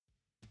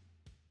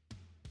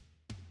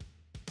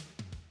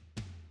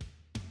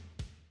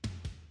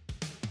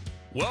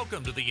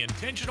Welcome to the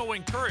Intentional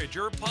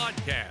Encourager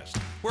podcast,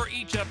 where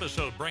each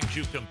episode brings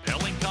you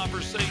compelling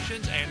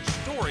conversations and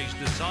stories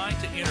designed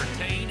to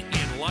entertain,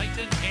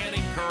 enlighten, and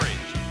encourage.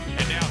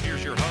 And now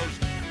here's your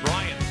host,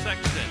 Brian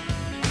Sexton.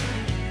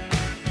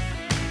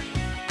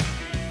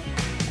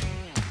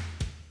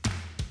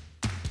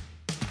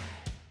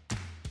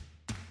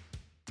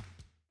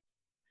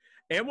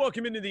 And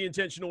welcome into the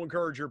Intentional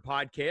Encourager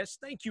podcast.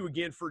 Thank you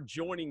again for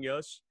joining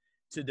us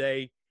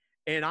today.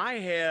 And I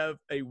have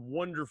a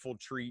wonderful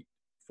treat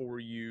for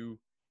you.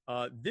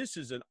 This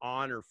is an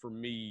honor for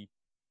me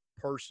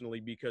personally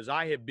because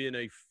I have been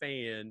a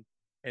fan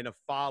and a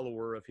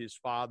follower of his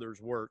father's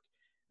work.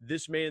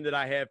 This man that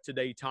I have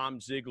today, Tom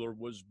Ziglar,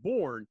 was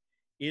born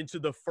into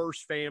the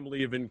first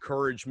family of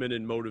encouragement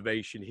and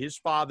motivation. His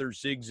father,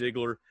 Zig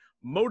Ziglar,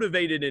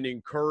 motivated and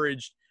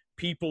encouraged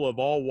people of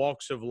all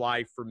walks of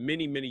life for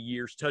many, many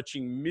years,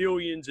 touching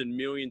millions and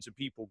millions of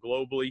people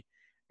globally.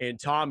 And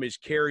Tom is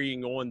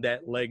carrying on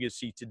that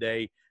legacy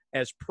today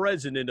as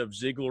president of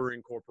Ziglar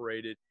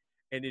Incorporated.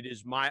 And it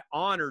is my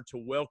honor to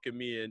welcome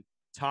in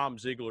Tom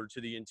Ziglar to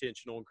the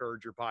Intentional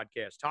Encourager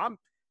podcast. Tom,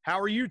 how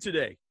are you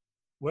today?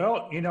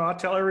 Well, I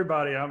tell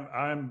everybody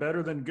I'm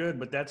better than good,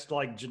 but that's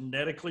like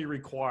genetically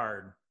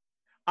required.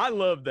 I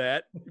love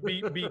that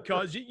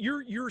because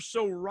you're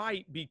so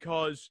right.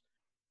 Because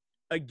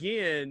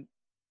again,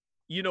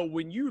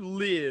 when you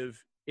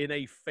live in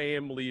a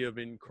family of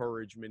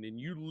encouragement and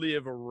you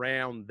live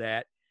around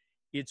that,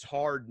 it's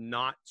hard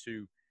not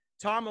to.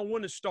 Tom, I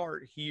want to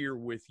start here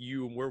with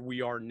you and where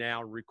we are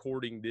now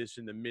recording this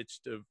in the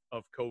midst of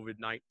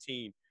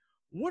COVID-19.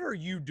 What are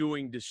you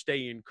doing to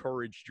stay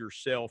encouraged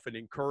yourself and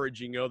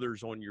encouraging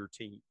others on your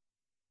team?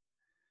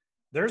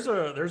 There's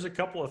a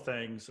couple of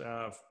things.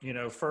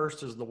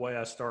 First is the way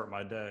I start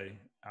my day.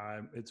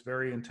 It's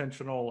very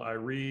intentional. I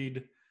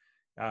read.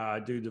 I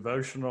do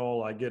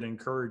devotional. I get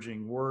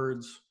encouraging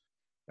words.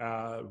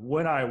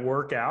 When I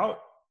work out,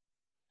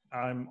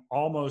 I'm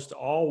almost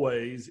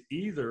always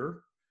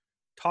either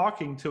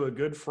talking to a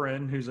good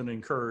friend who's an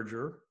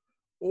encourager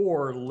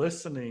or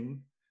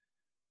listening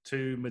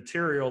to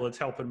material that's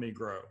helping me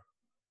grow.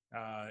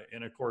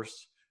 And of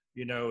course,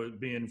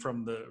 being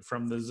from the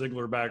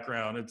Ziglar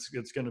background, it's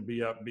going to be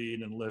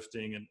upbeat and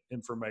lifting and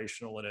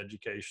informational and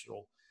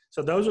educational.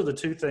 So those are the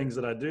two things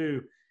that I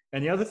do.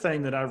 And the other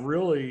thing that I've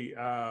really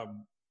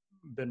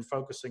been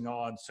focusing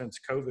on since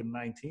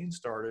COVID-19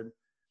 started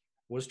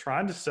was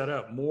trying to set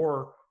up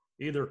more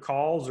either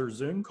calls or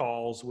Zoom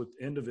calls with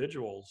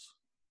individuals,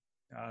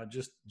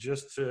 just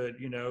to,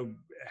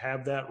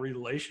 have that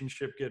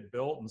relationship get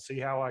built and see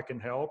how I can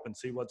help and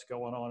see what's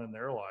going on in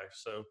their life.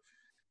 So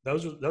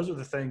those are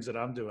the things that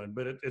I'm doing,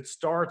 but it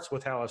starts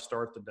with how I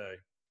start the day.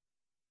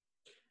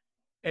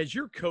 As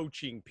you're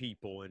coaching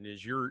people and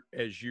as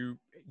you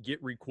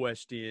get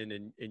requests in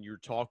and you're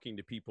talking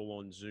to people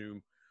on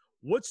Zoom,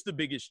 what's the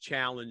biggest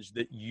challenge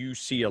that you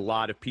see a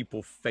lot of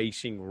people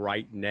facing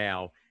right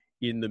now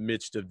in the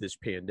midst of this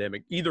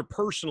pandemic, either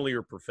personally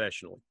or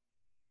professionally?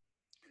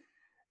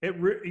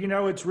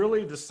 It's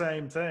really the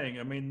same thing.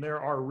 I mean,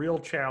 there are real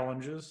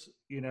challenges,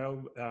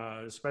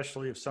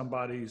 especially if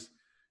somebody's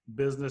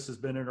business has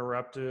been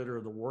interrupted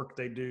or the work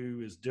they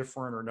do is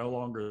different or no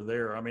longer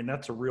there. I mean,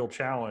 that's a real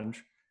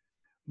challenge.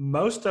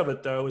 Most of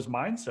it, though, is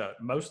mindset.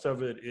 Most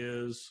of it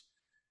is,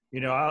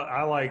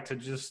 I like to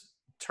just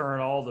turn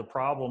all the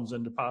problems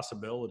into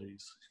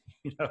possibilities.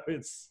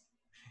 It's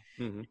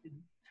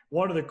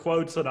one of the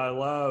quotes that I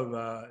love,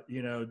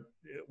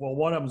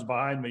 one of them's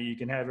behind me. You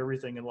can have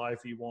everything in life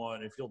you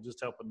want if you'll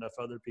just help enough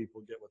other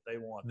people get what they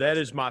want. That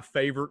is my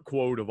favorite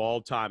quote of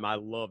all time. I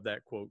love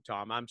that quote,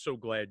 Tom. I'm so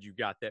glad you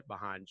got that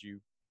behind you.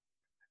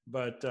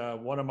 But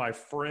one of my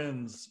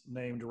friends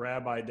named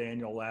Rabbi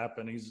Daniel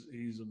Lapin,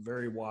 he's a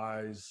very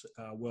wise,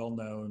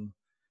 well-known,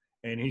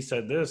 and he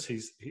said this,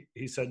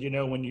 he said,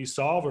 when you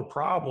solve a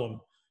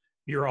problem,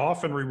 you're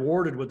often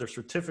rewarded with a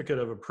certificate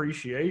of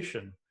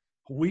appreciation.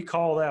 We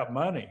call that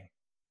money.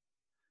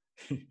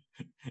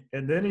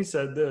 And then he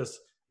said this,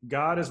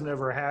 God is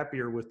never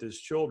happier with his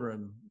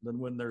children than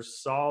when they're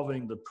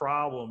solving the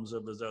problems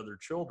of his other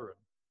children.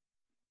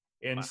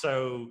 And wow.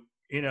 So,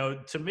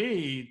 to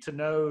me, to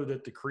know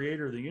that the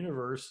creator of the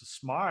universe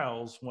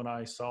smiles when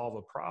I solve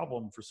a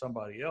problem for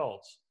somebody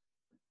else,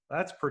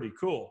 that's pretty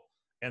cool.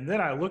 And then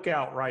I look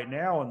out right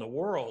now in the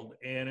world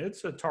and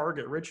it's a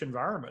target-rich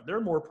environment. There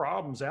are more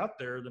problems out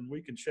there than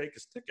we can shake a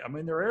stick. I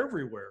mean, they're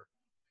everywhere.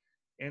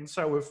 And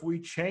so if we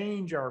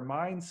change our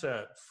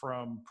mindset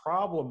from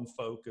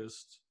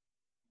problem-focused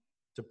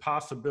to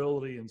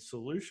possibility and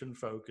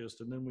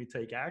solution-focused, and then we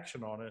take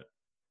action on it,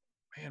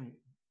 man,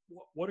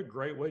 what a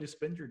great way to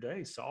spend your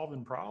day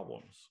solving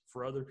problems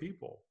for other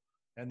people.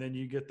 And then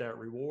you get that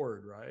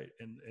reward, right?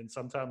 And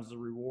sometimes the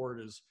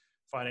reward is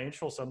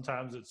financial,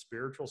 sometimes it's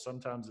spiritual,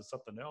 sometimes it's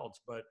something else.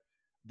 But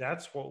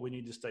that's what we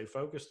need to stay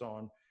focused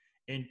on.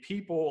 And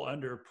people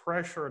under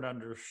pressure and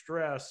under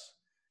stress,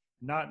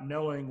 not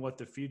knowing what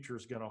the future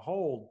is going to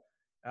hold,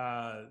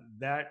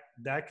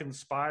 that can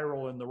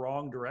spiral in the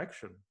wrong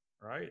direction,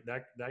 right?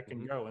 That can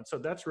Mm-hmm. go. And so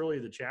that's really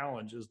the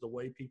challenge, is the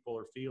way people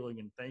are feeling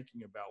and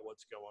thinking about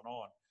what's going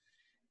on.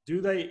 Do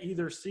they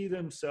either see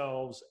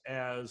themselves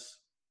as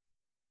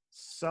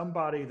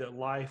somebody that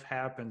life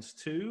happens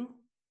to,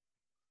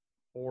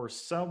 or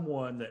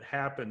someone that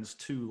happens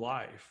to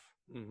life?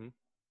 Mm-hmm.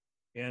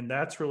 And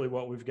that's really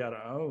what we've got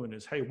to own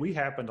is, hey, we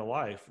happen to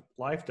life.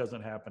 Life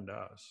doesn't happen to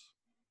us.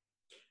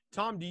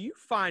 Tom, do you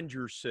find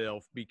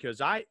yourself,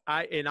 because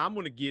and I'm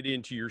going to get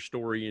into your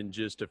story in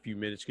just a few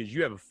minutes, because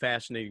you have a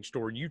fascinating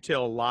story. You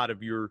tell a lot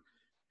of your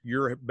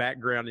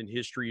background and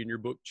history in your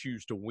book,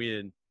 Choose to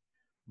Win.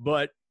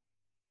 But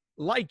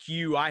like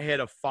you, I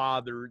had a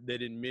father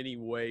that in many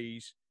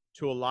ways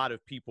to a lot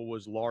of people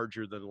was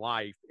larger than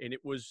life. And it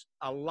was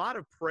a lot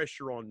of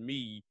pressure on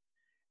me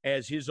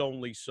as his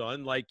only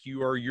son, like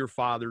you are your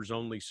father's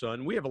only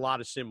son. We have a lot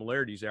of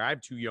similarities there. I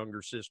have two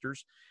younger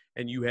sisters,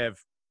 and you have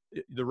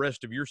the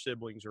rest of your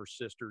siblings are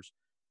sisters.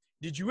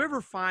 Did you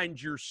ever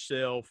find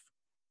yourself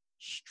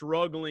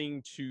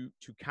struggling to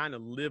kind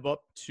of live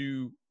up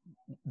to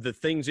the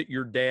things that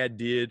your dad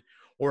did?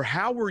 Or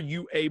how were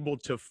you able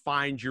to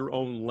find your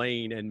own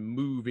lane and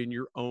move in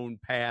your own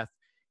path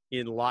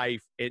in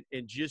life and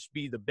just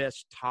be the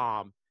best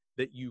Tom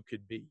that you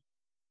could be?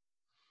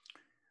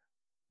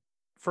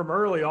 From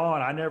early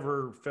on, I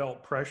never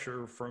felt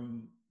pressure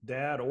from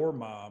dad or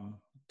mom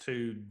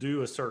to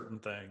do a certain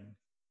thing,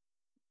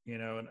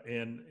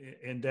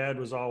 and dad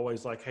was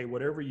always like, hey,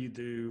 whatever you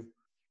do,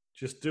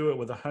 just do it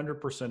with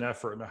 100%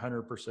 effort and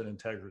 100%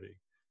 integrity.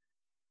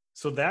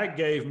 So that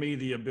gave me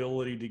the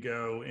ability to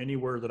go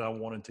anywhere that I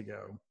wanted to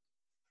go.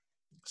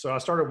 So I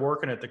started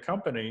working at the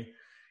company,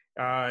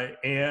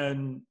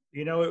 and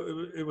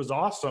it was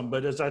awesome.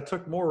 But as I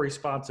took more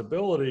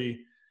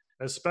responsibility,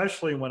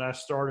 especially when I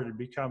started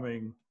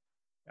becoming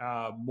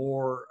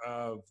more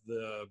of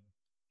the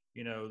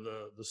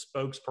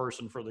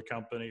spokesperson for the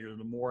company, or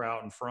the more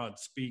out in front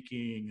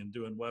speaking and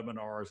doing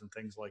webinars and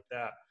things like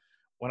that.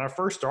 When I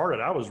first started,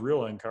 I was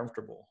real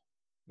uncomfortable.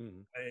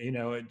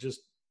 Mm-hmm.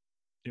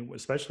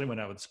 Especially when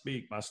I would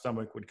speak, my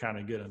stomach would kind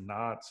of get in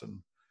knots,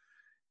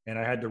 and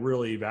I had to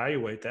really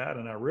evaluate that.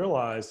 And I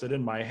realized that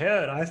in my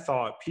head, I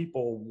thought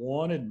people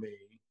wanted me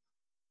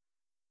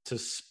to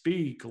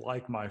speak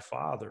like my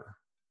father.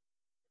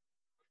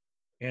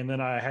 And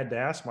then I had to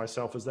ask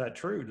myself, is that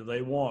true? Do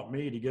they want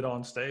me to get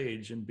on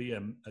stage and be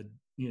a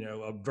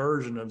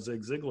version of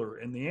Zig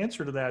Ziglar? And the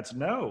answer to that's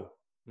no.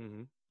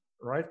 Mm-hmm.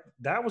 Right?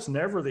 That was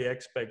never the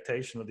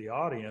expectation of the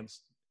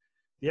audience.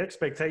 The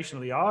expectation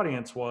of the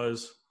audience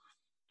was,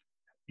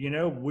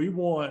 we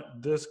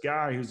want this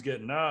guy who's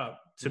getting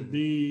up to Mm-hmm.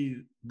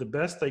 be the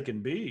best they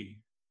can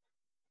be.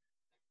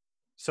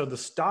 So the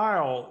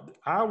style,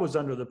 I was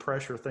under the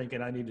pressure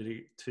thinking I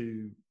needed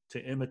to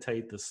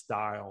imitate the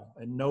style,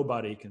 and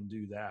nobody can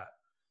do that.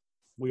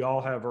 We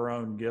all have our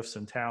own gifts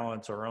and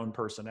talents, our own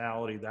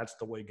personality. That's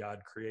the way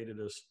God created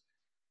us.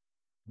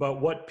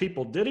 But what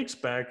people did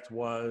expect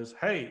was,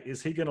 hey,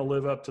 is he going to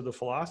live up to the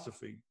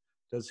philosophy?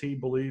 Does he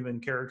believe in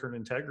character and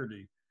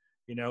integrity?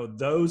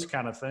 Those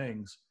kind of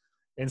things.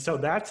 And so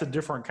that's a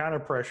different kind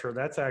of pressure.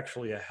 That's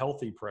actually a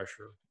healthy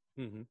pressure,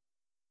 Mm-hmm.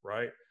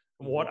 right?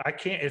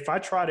 Mm-hmm. If I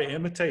try to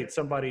imitate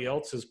somebody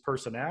else's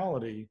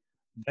personality,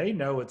 they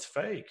know it's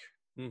fake.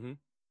 Mm-hmm.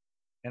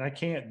 And I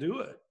can't do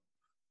it.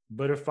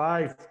 But if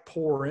I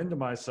pour into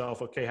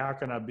myself, okay, how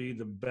can I be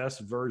the best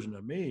version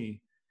of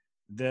me?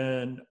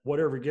 Then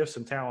whatever gifts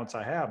and talents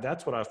I have,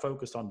 that's what I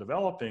focus on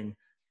developing.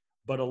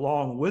 But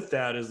along with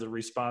that is the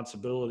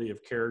responsibility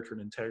of character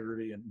and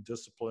integrity and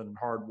discipline and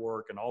hard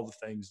work and all the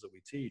things that we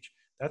teach.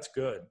 That's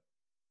good.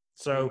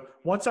 So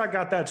once I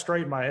got that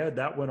straight in my head,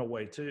 that went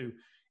away too.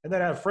 And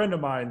then a friend of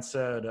mine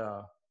said,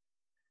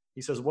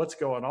 he says, what's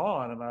going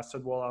on? And I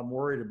said, well, I'm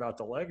worried about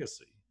the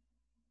legacy.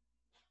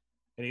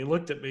 And he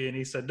looked at me and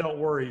he said, don't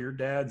worry, your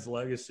dad's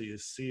legacy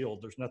is sealed.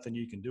 There's nothing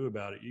you can do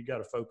about it. You got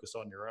to focus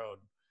on your own.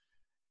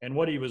 And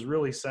what he was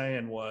really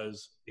saying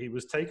was, he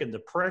was taking the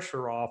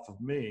pressure off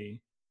of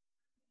me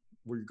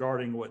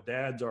regarding what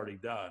dad's already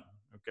done.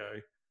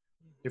 Okay.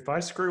 If I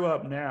screw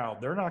up now,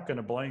 they're not going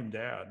to blame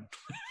dad.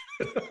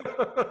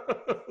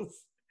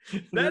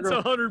 That's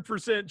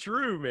 100%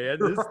 true, man.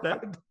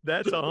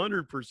 That's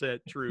 100%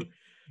 true.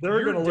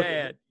 Your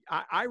dad,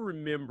 I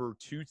remember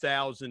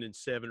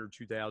 2007 or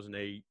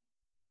 2008,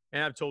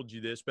 and I've told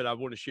you this, but I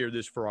want to share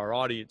this for our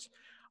audience.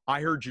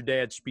 I heard your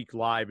dad speak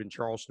live in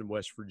Charleston,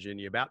 West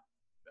Virginia,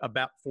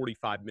 about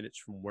 45 minutes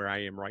from where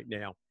I am right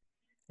now.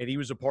 And he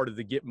was a part of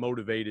the Get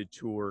Motivated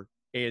tour.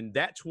 And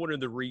that's one of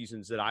the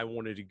reasons that I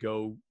wanted to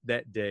go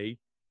that day.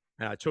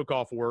 And I took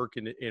off work,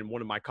 and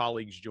one of my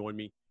colleagues joined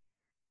me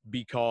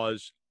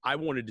because I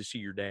wanted to see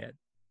your dad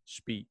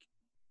speak.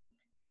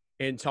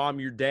 And Tom,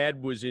 your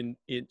dad was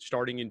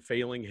starting in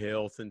failing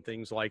health and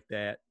things like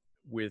that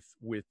with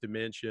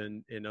dementia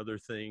and other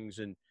things.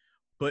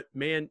 But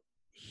man,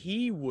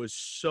 he was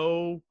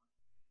so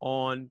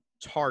on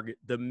target.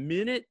 The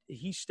minute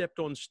he stepped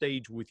on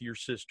stage with your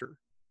sister,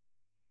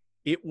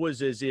 it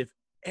was as if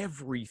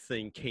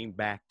everything came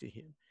back to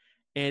him.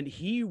 And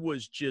he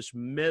was just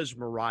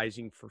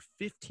mesmerizing for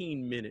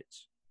 15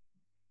 minutes.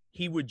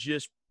 he would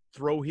just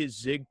throw his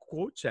Zig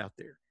quotes out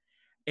there.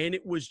 And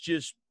it was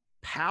just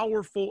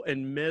powerful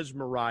and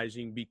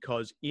mesmerizing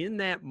because in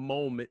that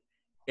moment,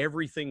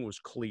 everything was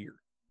clear.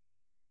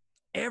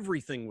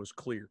 Everything was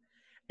clear.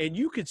 And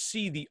you could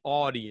see the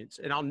audience.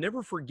 And I'll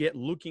never forget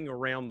looking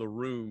around the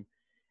room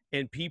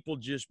and people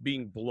just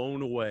being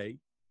blown away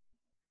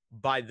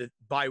by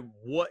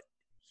what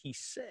he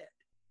said.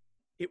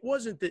 It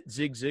wasn't that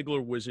Zig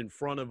Ziglar was in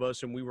front of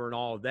us and we were in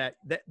all of that.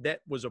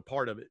 That was a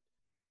part of it.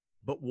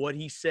 But what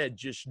he said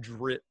just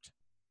dripped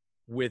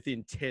with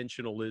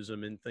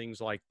intentionalism and things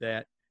like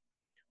that.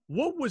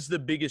 What was the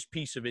biggest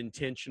piece of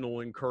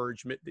intentional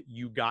encouragement that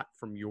you got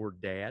from your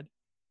dad?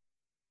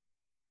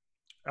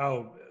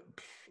 Oh,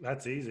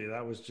 that's easy.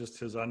 That was just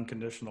his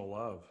unconditional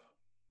love.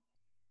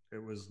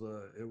 It was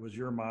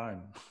you're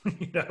mine.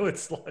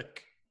 It's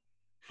like,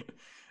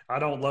 I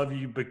don't love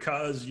you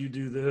because you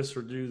do this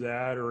or do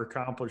that or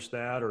accomplish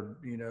that or,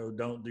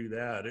 don't do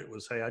that. It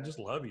was, hey, I just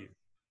love you.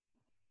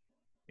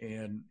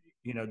 And,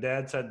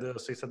 Dad said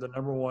this. He said the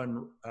number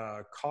one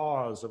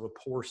cause of a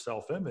poor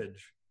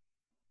self-image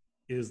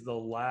is the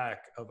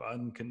lack of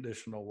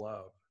unconditional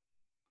love.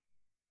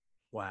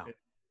 Wow.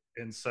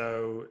 And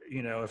so,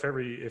 if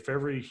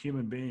every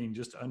human being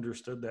just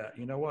understood that,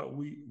 you know what,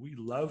 we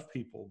love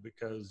people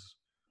because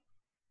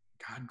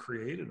God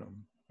created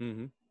them.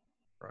 Mm-hmm.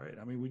 Right.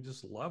 I mean, we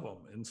just love them.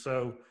 And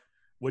so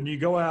when you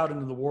go out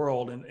into the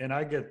world and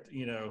I get,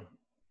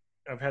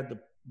 I've had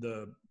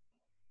the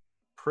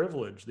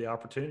privilege, the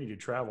opportunity to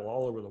travel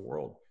all over the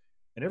world,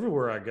 and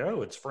everywhere I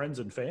go, it's friends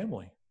and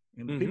family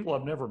and Mm-hmm. people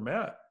I've never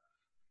met.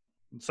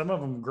 And some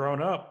of them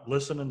grown up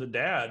listening to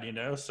Dad,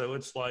 so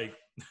it's like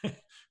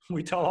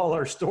we tell all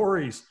our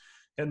stories,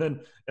 and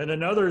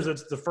then others,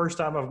 it's the first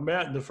time I've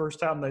met and the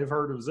first time they've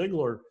heard of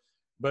Ziglar.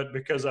 But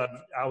because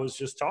I was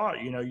just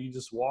taught, you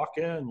just walk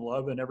in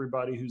loving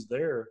everybody who's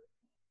there.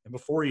 And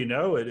before you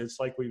know it, it's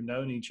like we've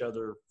known each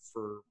other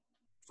for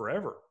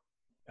forever.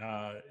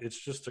 It's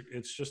just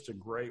a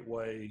great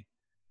way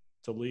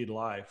to lead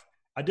life.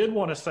 I did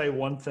want to say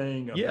one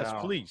thing about, yes,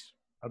 please,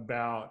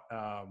 about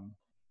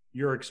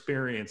your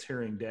experience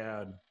hearing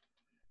Dad.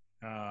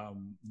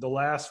 The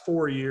last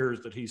 4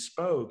 years that he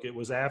spoke, it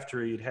was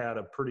after he'd had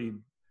a pretty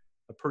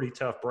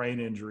tough brain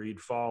injury. He'd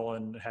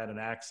fallen, had an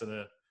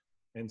accident.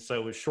 And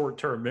so his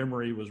short-term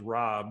memory was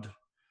robbed.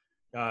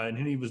 And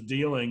he was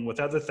dealing with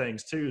other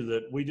things too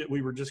that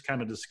we were just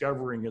kind of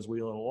discovering as we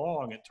went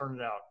along. It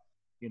turned out,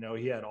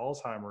 he had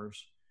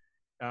Alzheimer's.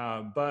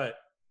 But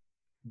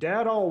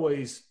Dad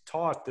always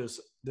taught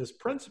this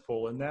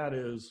principle, and that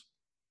is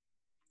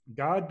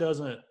God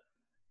doesn't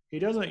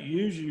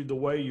use you the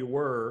way you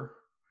were,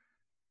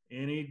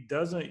 and he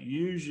doesn't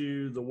use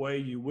you the way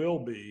you will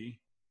be.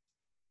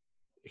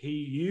 He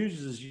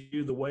uses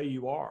you the way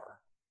you are.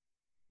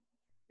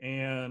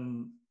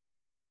 And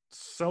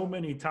so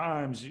many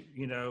times,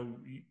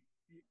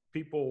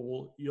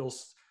 people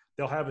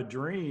they'll have a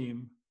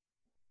dream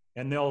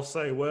and they'll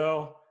say,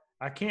 well,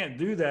 I can't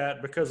do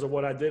that because of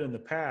what I did in the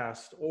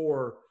past,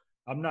 or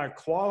I'm not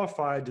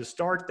qualified to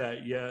start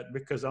that yet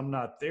because I'm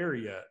not there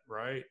yet.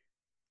 Right.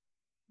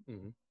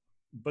 Mm-hmm.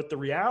 But the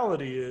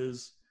reality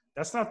is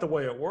that's not the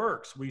way it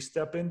works. We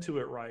step into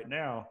it right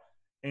now.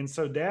 And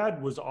so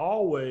Dad was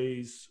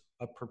always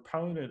a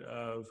proponent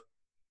of,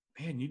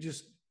 man,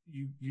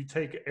 you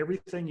take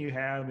everything you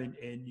have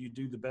and you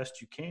do the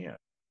best you can,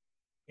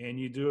 and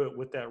you do it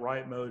with that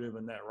right motive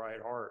and that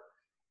right heart.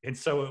 And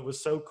so it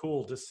was so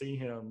cool to see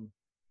him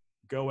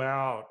go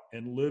out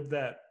and live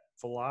that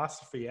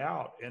philosophy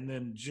out and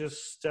then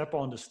just step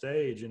on the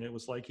stage. And it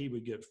was like he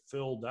would get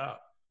filled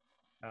up.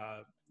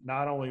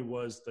 Not only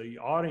was the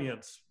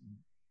audience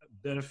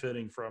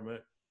benefiting from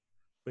it,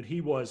 but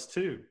he was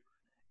too.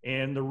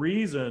 And the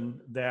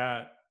reason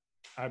that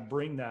I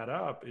bring that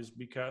up is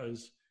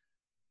because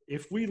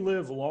if we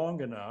live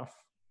long enough,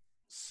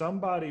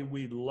 somebody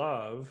we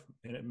love,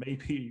 and it may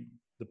be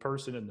the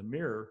person in the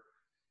mirror,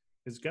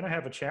 is going to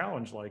have a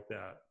challenge like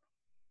that.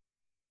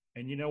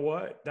 And you know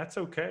what? That's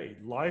okay.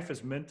 Life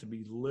is meant to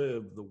be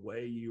lived the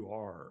way you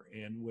are.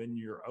 And when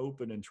you're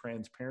open and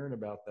transparent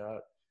about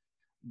that,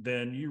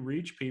 then you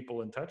reach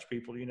people and touch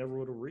people you never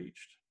would have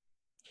reached.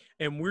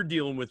 And we're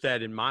dealing with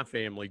that in my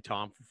family,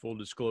 Tom, for full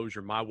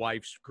disclosure. My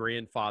wife's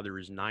grandfather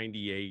is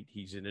 98.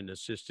 He's in an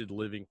assisted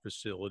living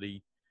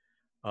facility.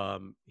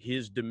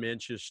 His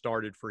dementia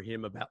started for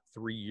him about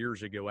 3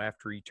 years ago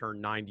after he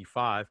turned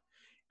 95.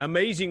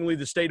 Amazingly,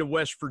 the state of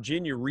West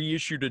Virginia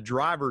reissued a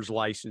driver's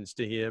license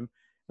to him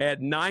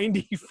at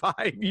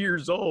 95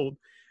 years old.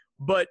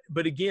 But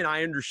again,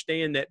 I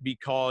understand that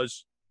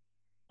because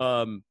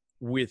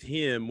with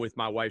him, with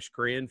my wife's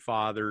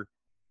grandfather,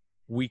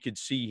 we could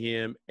see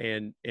him,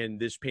 and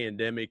this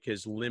pandemic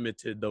has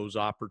limited those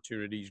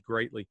opportunities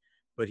greatly.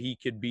 But he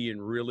could be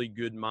in really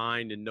good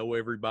mind and know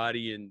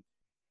everybody,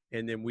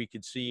 and then we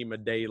could see him a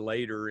day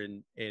later,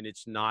 and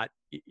it's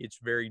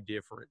very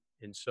different.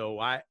 And so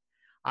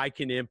I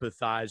can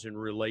empathize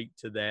and relate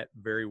to that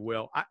very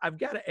well. I've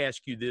got to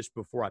ask you this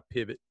before I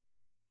pivot.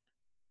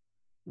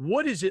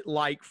 What is it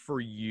like for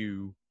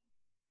you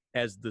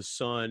as the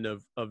son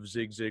of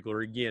Zig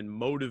Ziglar. Again,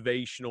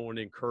 motivational and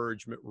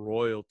encouragement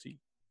royalty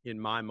in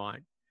my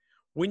mind.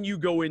 When you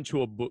go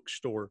into a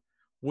bookstore,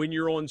 when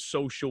you're on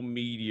social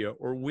media,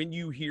 or when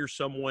you hear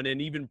someone,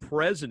 and even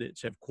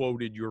presidents have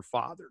quoted your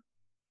father,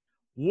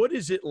 what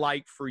is it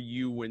like for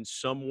you when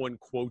someone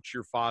quotes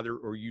your father,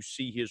 or you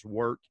see his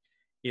work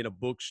in a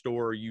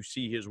bookstore, or you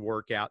see his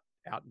work out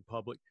in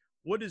public?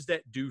 What does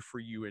that do for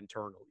you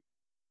internally?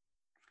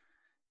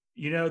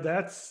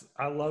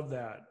 I love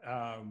that.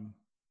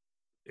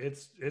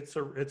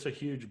 It's a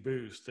huge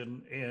boost.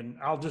 And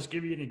I'll just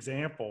give you an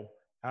example.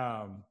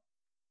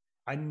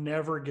 I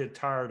never get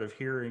tired of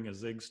hearing a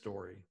Zig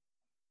story.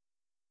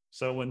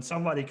 So when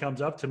somebody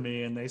comes up to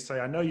me and they say,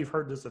 I know you've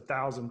heard this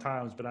 1,000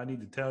 times, but I need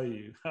to tell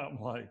you, I'm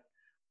like,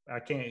 I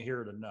can't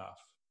hear it enough.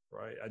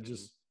 Right.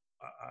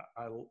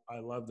 I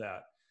love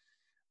that.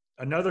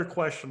 Another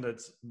question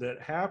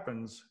that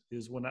happens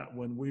is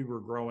when we were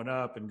growing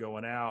up and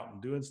going out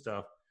and doing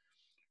stuff,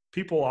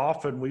 people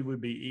often, we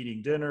would be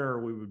eating dinner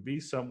or we would be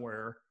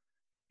somewhere,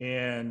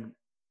 and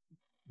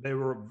they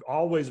were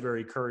always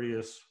very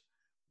courteous,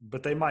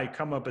 but they might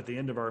come up at the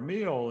end of our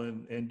meal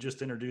and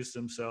just introduce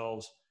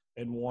themselves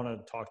and want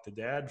to talk to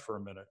Dad for a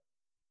minute.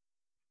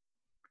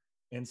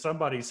 And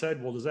somebody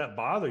said, well, does that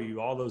bother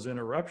you, all those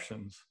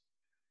interruptions?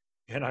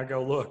 And I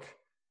go, look,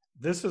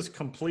 this is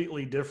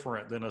completely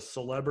different than a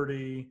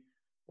celebrity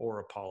or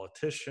a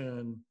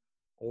politician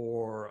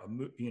or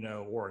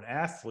or an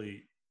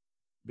athlete,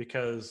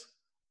 because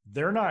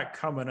they're not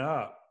coming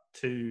up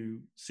to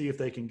see if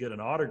they can get an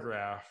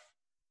autograph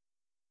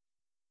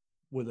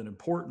with an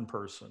important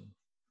person.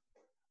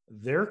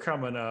 They're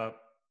coming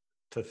up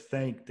to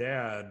thank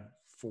Dad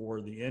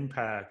for the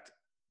impact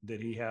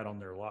that he had on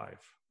their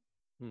life.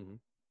 Mm-hmm.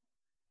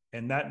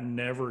 And that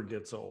never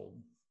gets old.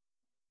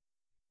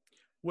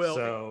 Well,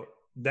 so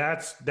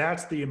that's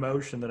the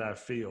emotion that I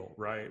feel,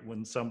 right?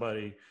 When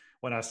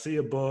I see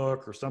a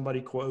book or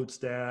somebody quotes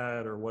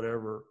Dad or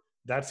whatever,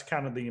 that's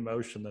kind of the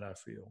emotion that I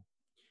feel.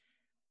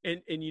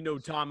 And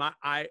Tom,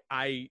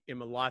 I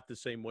am a lot the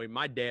same way.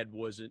 My dad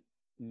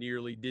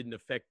didn't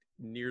affect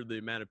near the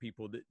amount of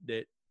people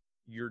that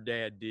your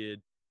dad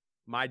did.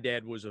 My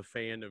dad was a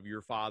fan of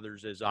your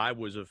father's, as I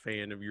was a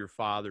fan of your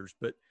father's.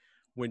 But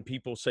when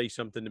people say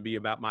something to me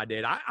about my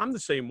dad, I'm the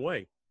same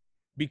way,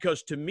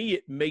 because to me,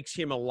 it makes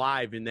him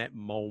alive in that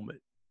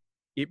moment.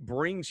 It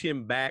brings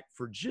him back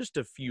for just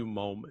a few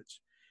moments.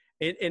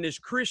 And as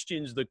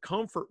Christians, the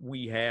comfort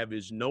we have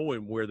is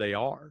knowing where they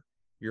are.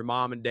 Your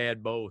mom and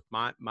dad both,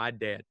 my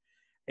dad,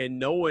 and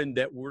knowing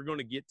that we're going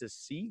to get to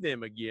see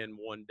them again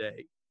one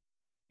day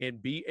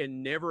and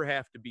never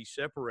have to be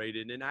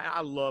separated. And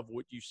I love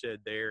what you said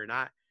there. And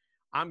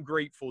I'm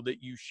grateful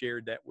that you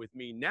shared that with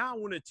me. Now I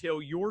want to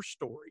tell your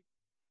story,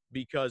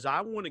 because I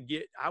want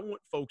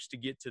folks to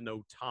get to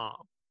know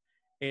Tom.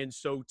 And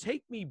so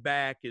take me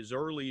back as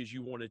early as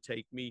you want to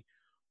take me.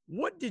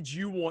 What did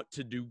you want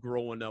to do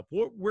growing up?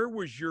 Where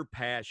was your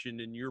passion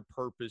and your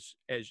purpose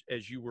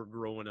as you were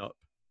growing up?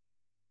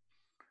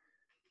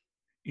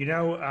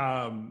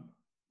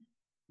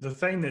 The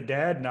thing that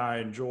Dad and I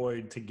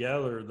enjoyed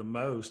together the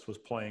most was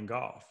playing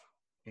golf.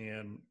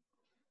 And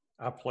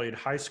I played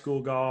high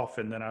school golf,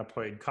 and then I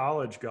played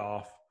college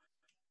golf.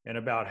 And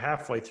about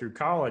halfway through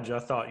college, I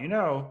thought,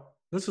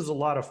 this is a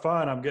lot of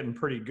fun. I'm getting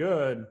pretty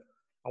good.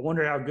 I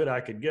wonder how good I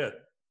could get.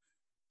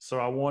 So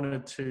I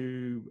wanted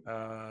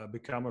to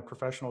become a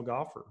professional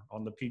golfer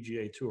on the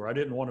PGA Tour. I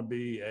didn't want to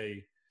be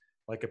a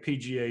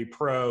PGA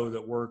pro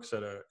that works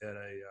at a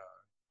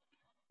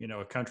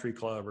country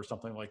club or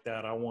something like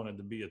that. I wanted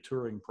to be a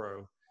touring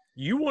pro.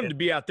 You wanted to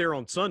be out there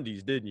on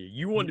Sundays, didn't you?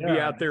 You wanted to be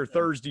out there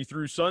Thursday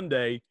through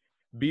Sunday,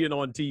 being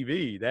on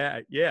TV.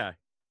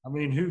 I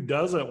mean, who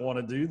doesn't want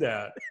to do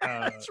that?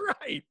 That's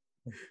right.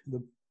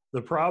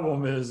 The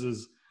problem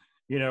is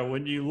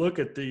when you look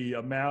at the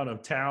amount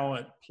of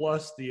talent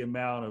plus the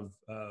amount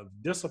of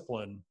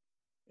discipline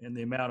and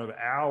the amount of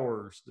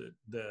hours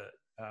that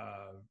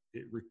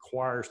it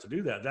requires to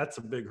do that, that's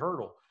a big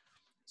hurdle.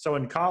 So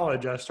in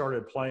college, I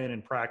started playing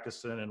and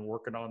practicing and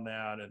working on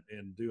that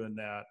and doing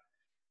that.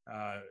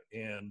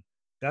 And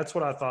that's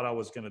what I thought I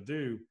was going to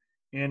do.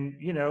 And,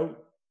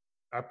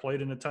 I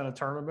played in a ton of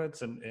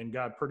tournaments and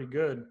got pretty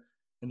good.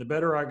 And the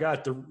better I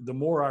got, the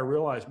more I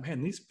realized,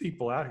 man, these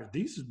people out here,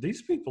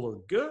 these people are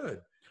good.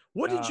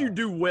 What did you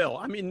do well?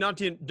 I mean, not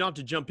to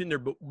jump in there,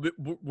 but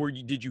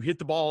did you hit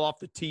the ball off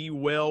the tee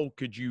well?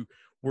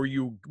 Were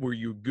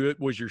you good?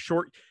 Was your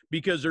short?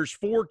 Because there's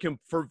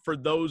for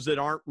those that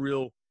aren't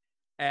real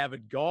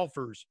avid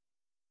golfers,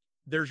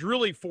 there's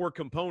really four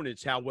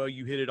components: how well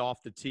you hit it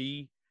off the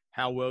tee,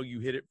 how well you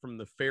hit it from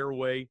the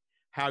fairway,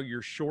 how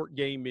your short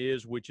game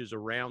is, which is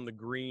around the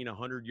green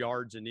 100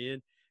 yards and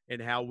in,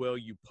 and how well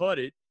you putt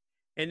it.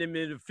 And then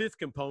the fifth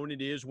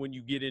component is when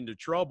you get into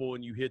trouble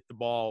and you hit the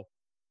ball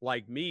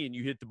like me and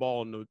you hit the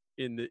ball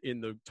in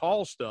the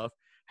tall stuff,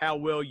 how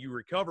well you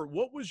recover.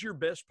 What was your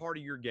best part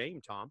of your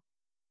game, Tom?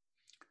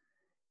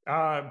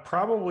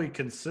 Probably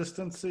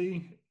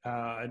consistency.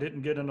 I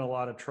didn't get in a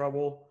lot of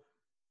trouble.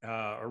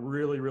 A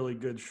really, really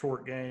good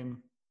short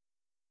game.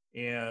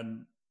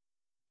 And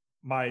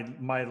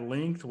my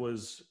length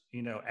was,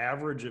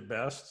 average at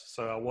best.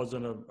 So I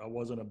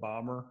wasn't a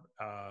bomber.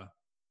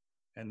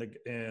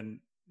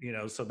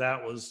 So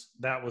that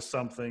was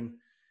something.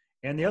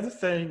 And the other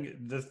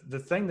thing, the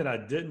thing that I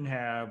didn't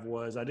have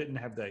was I didn't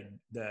have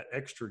that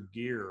extra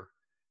gear.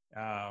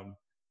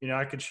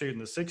 I could shoot in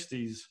the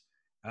 60s,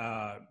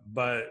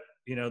 but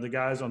the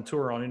guys on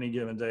tour on any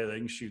given day, they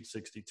can shoot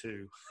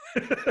 62.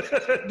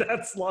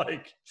 That's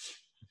like,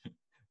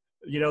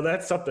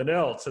 that's something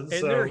else. And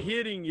so, they're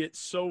hitting it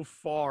so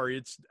far.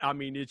 It's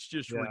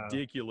just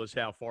ridiculous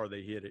how far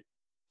they hit it.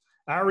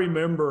 I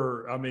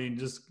remember,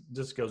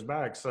 just goes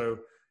back. So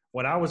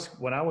when I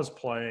was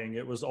playing,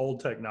 it was old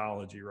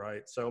technology,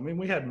 right? So,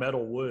 we had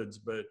metal woods,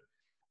 but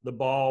the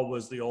ball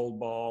was the old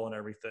ball and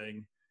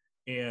everything.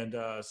 And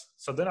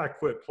so then I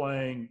quit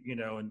playing,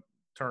 in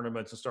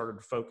tournaments and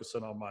started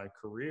focusing on my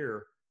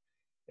career.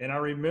 And I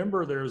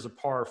remember there was a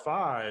par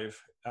 5.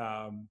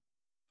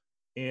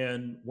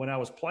 And when I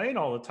was playing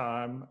all the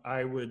time,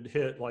 I would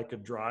hit like a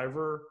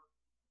driver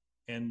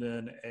and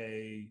then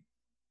a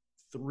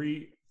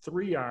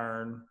three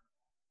iron,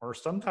 or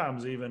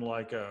sometimes even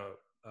like a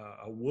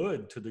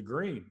wood to the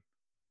green.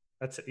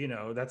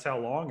 That's how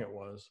long it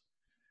was.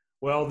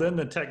 Well, then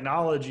the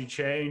technology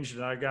changed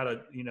and I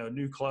got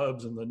new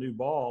clubs and the new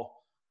ball,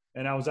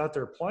 and I was out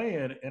there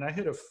playing and I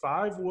hit a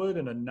 5 wood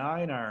and a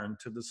 9 iron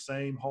to the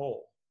same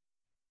hole.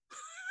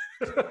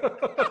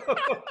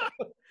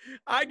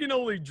 I can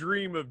only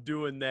dream of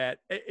doing that.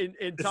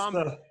 And Tom,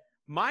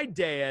 my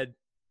dad,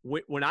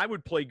 when I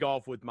would play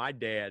golf with my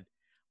dad,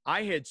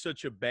 I had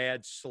such a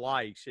bad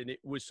slice, and it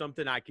was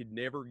something I could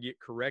never get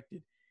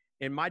corrected.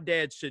 And my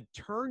dad said,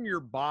 turn your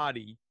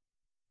body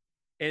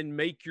and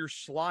make your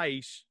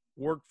slice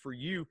work for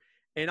you.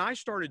 And I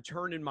started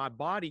turning my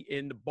body,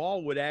 and the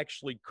ball would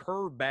actually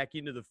curve back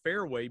into the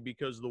fairway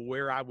because of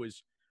where I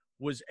was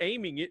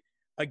aiming it.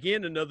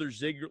 Again, another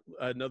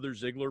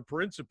Ziglar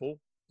principle.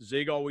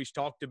 Zig always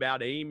talked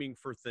about aiming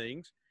for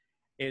things.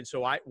 And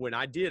so when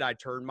I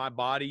turned my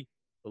body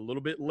a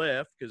little bit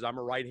left because I'm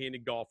a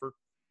right-handed golfer,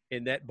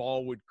 and that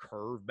ball would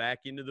curve back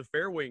into the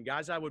fairway. And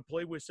guys I would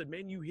play with said,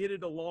 man, you hit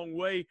it a long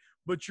way,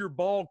 but your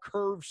ball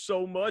curves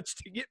so much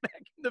to get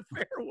back in the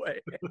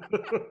fairway.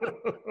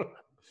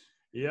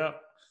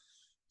 Yep.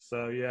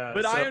 So, yeah.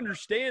 But I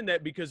understand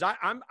that because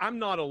I'm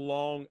not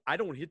I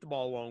don't hit the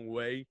ball a long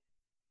way,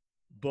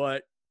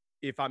 but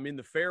if I'm in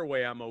the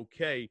fairway, I'm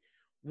okay.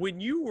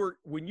 When you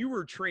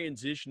were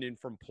transitioning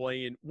from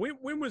playing,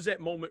 when was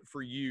that moment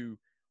for you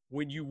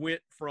when you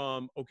went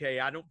from, okay,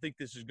 I don't think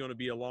this is going to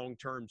be a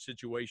long-term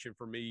situation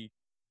for me,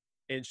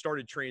 and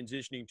started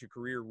transitioning to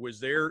career?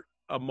 Was there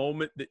a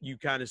moment that you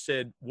kind of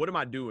said, what am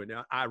I doing?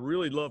 I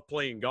really love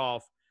playing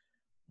golf,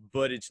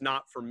 but it's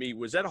not for me.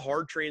 Was that a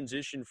hard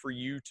transition for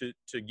you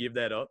to give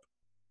that up?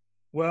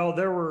 Well,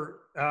 there were,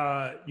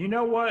 you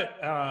know what?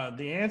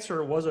 The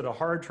answer, was it a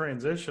hard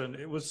transition?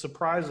 It was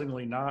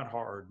surprisingly not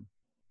hard.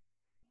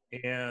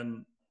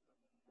 And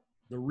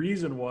the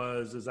reason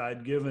is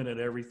I'd given it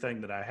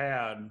everything that I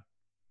had,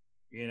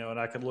 and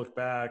I could look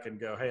back and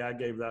go, hey, I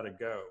gave that a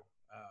go.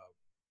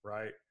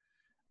 Right.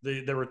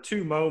 There were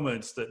 2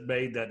 moments that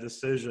made that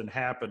decision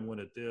happen when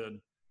it did.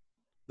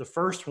 The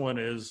first one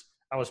is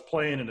I was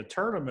playing in a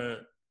tournament,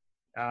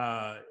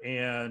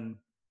 and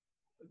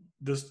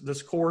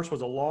this course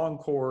was a long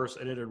course,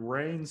 and it had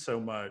rained so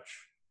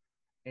much,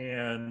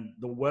 and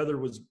the weather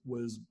was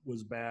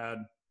bad.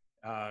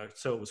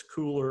 So it was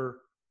cooler,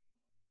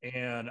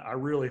 and I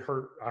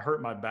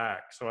hurt my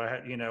back. So I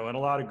had, and a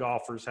lot of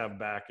golfers have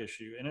back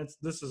issue, and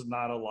this is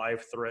not a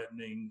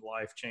life-threatening,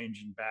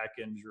 life-changing back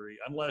injury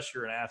unless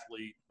you're an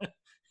athlete,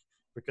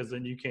 because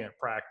then you can't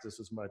practice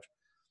as much.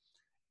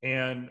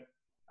 And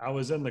I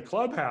was in the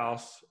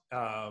clubhouse,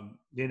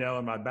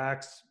 and my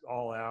back's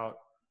all out.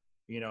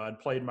 I'd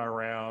played my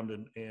round,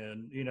 and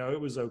it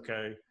was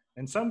okay.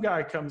 And some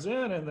guy comes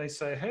in and they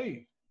say,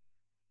 hey,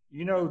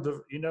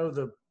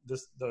 the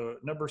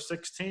number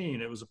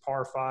 16, it was a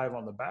par 5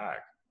 on the back.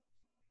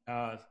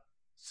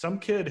 Some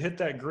kid hit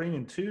that green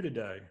in 2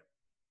 today.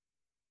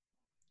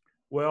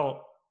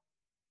 Well,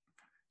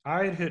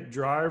 I had hit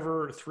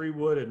driver, 3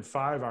 wood, and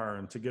 5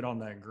 iron to get on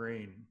that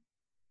green.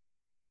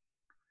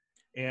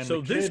 And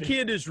so this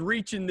kid is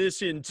reaching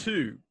this in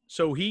 2.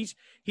 So he's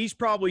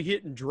probably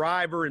hitting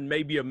driver and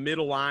maybe a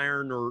middle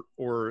iron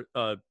or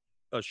a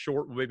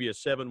short, maybe a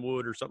 7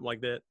 wood or something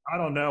like that. I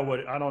don't know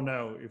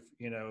if,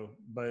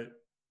 but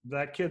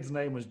that kid's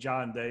name was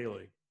John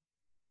Daly.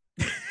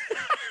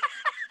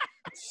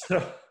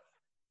 So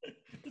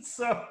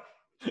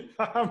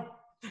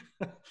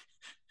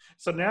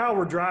now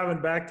we're driving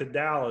back to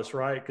Dallas,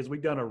 right? Because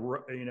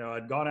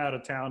I'd gone out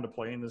of town to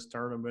play in this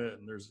tournament,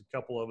 and there's a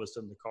couple of us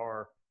in the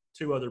car,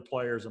 2 other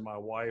players and my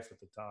wife at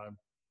the time.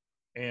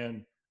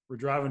 And we're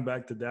driving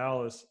back to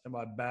Dallas, and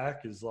my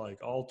back is like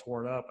all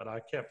torn up. And I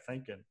kept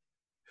thinking,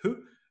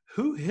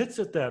 who hits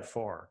it that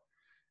far?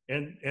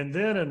 And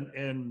then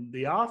in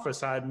the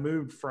office, I'd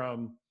moved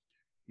from,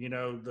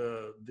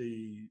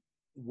 the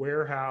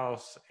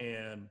warehouse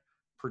and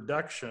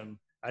production.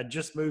 I'd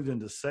just moved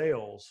into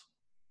sales.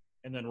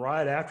 And then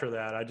right after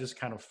that, I just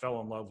kind of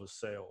fell in love with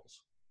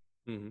sales.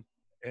 Mm-hmm.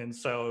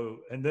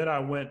 And then I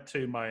went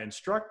to my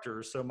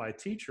instructor. So my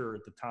teacher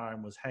at the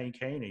time was Hank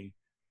Haney,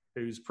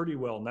 who's pretty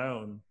well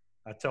known.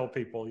 I tell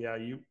people, yeah,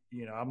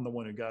 I'm the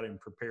one who got him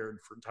prepared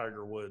for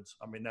Tiger Woods.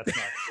 I mean, that's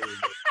not true.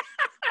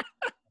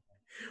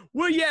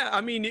 Well, yeah,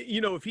 I mean,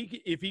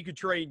 if he could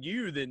train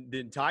you,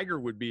 then Tiger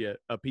would be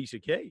a piece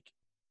of cake.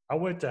 I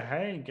went to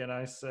Hank and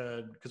I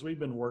said, because we've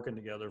been working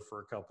together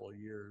for a couple of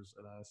years,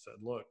 and I said,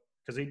 look,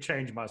 because he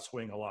changed my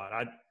swing a lot.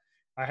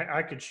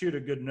 I could shoot a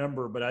good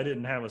number, but I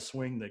didn't have a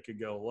swing that could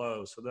go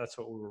low. So that's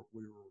what we were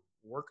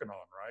working on,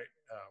 right?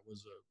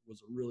 Was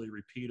a really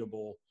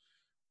repeatable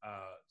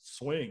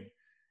swing.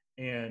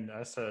 And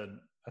I said,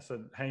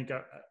 Hank,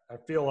 I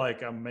feel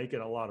like I'm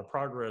making a lot of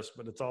progress,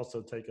 but it's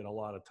also taking a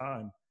lot of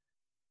time.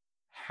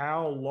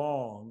 How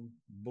long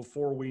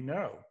before we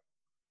know?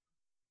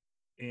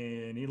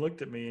 And he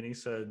looked at me and he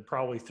said,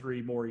 probably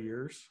 3 more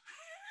years.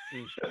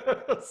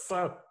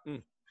 So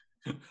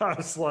I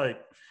was like,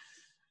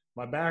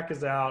 my back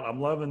is out.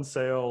 I'm loving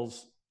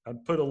sales. I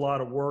put a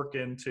lot of work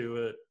into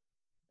it.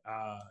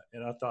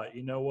 And I thought,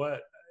 you know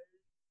what?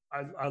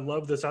 I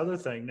love this other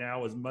thing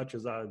now as much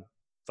as I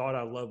thought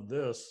I loved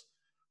this,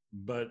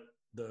 but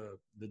the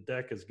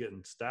deck is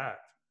getting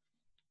stacked.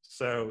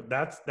 So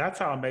that's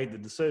how I made the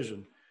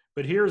decision.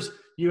 But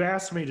you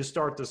asked me to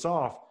start this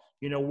off,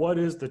 what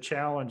is the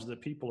challenge that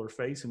people are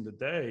facing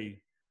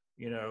today,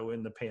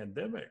 in the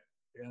pandemic?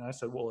 And I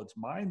said, well, it's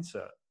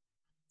mindset.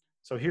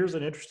 So here's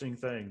an interesting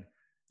thing.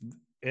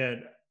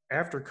 And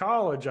after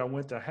college, I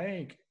went to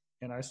Hank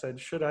and I said,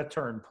 should I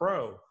turn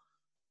pro?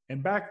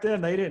 And back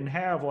then they didn't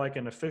have like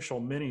an official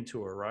mini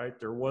tour, right?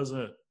 There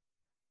wasn't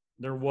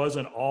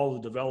all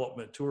the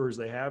development tours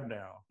they have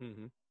now.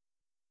 Mm-hmm.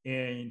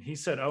 And he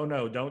said, oh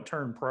no, don't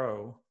turn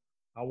pro.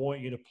 I want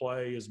you to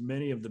play as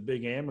many of the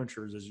big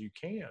amateurs as you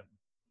can.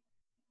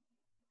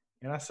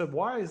 And I said,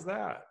 why is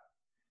that?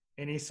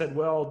 And he said,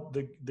 well,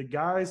 the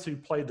guys who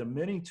play the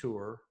mini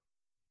tour,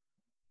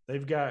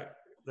 they've got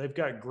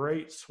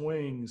great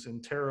swings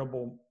and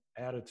terrible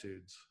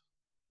attitudes.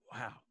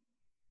 Wow.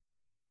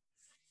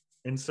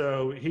 And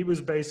so he was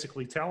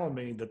basically telling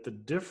me that the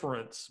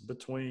difference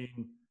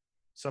between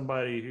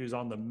somebody who's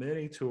on the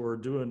mini tour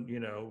doing,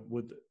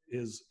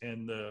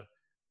 and the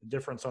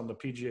difference on the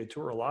PGA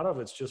Tour, a lot of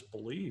it's just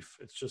belief.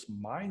 It's just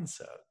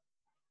mindset.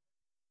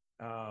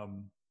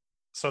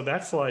 So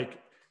that's like,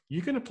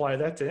 you can apply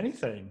that to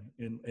anything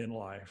in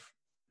life.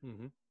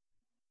 Mm-hmm.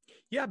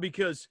 Yeah,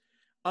 because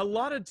a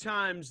lot of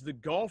times the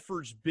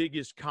golfer's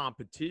biggest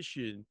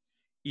competition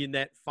in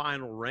that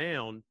final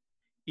round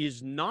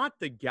is not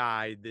the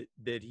guy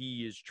that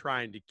he is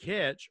trying to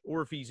catch,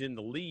 or if he's in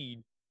the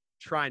lead,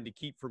 trying to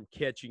keep from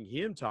catching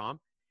him, Tom.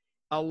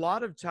 A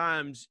lot of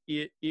times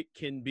it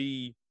can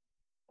be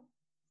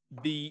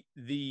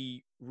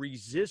the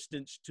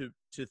resistance to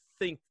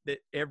think that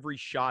every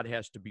shot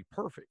has to be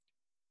perfect,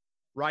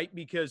 right?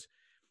 Because,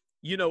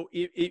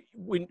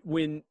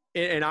 when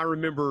and I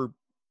remember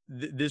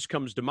this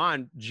comes to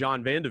mind,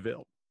 John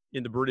Vandevelde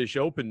in the British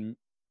Open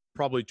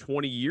probably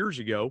 20 years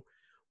ago,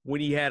 when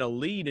he had a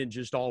lead and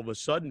just all of a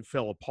sudden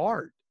fell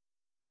apart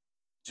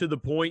to the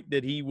point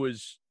that he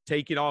was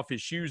taking off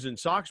his shoes and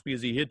socks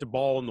because he hit the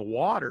ball in the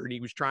water and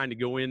he was trying to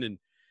go in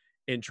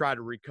and try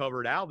to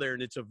recover it out there.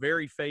 And it's a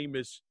very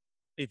famous,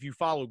 if you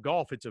follow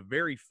golf, it's a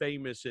very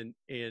famous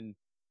and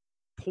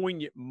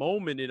poignant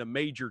moment in a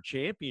major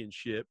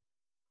championship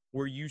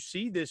where you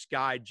see this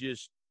guy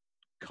just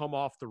come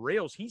off the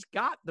rails. He's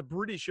got the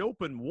British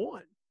Open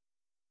won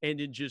and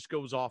it just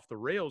goes off the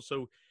rails.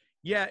 So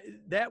yeah,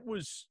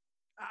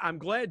 I'm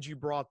glad you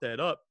brought that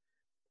up.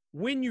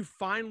 When you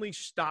finally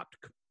stopped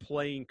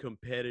playing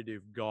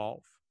competitive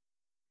golf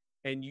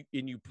and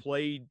you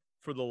played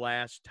for the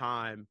last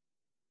time,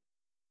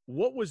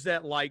 what was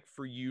that like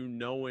for you,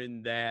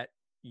 knowing that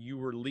you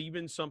were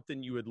leaving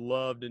something you had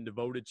loved and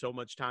devoted so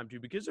much time to?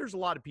 Because there's a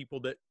lot of people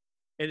that,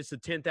 and it's the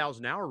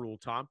 10,000 hour rule,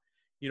 Tom.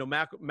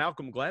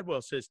 Malcolm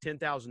Gladwell says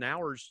 10,000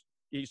 hours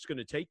is going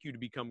to take you to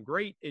become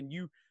great. And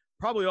you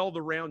probably all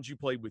the rounds you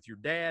played with your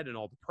dad and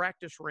all the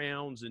practice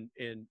rounds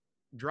and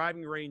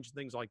driving range and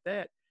things like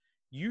that,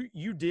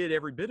 you did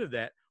every bit of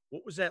that.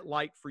 What was that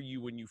like for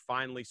you when you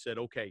finally said,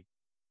 okay,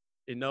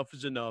 enough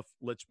is enough,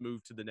 let's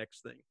move to the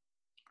next thing?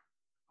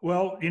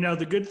 Well,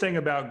 the good thing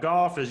about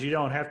golf is you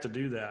don't have to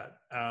do that,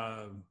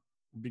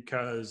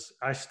 because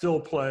I still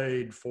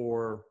played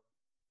for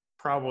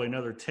probably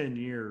another 10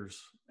 years,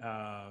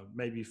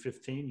 maybe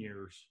 15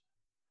 years,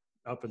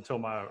 up until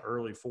my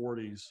early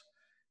 40s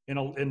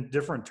in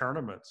different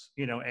tournaments,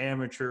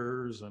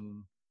 amateurs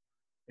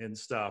and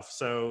stuff.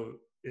 So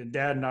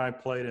Dad and I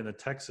played in the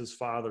Texas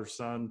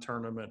father-son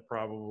tournament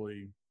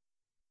probably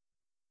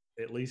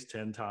at least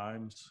 10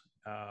 times.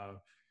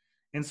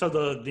 And so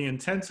the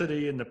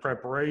intensity and the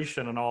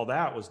preparation and all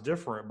that was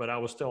different, but I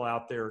was still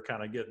out there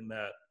kind of getting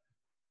that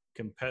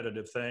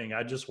competitive thing.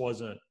 I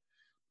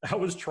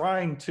was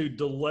trying to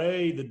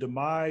delay the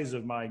demise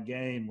of my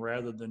game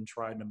rather than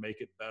trying to make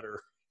it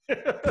better.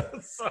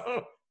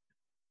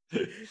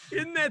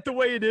 Isn't that the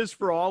way it is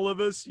for all of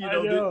us? You I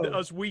know, know.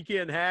 us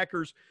weekend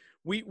hackers,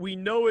 we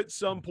know at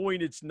some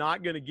point it's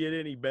not going to get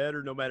any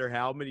better no matter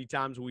how many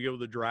times we go to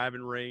the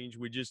driving range.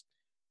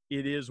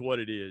 It is what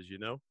it is, you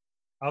know?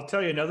 I'll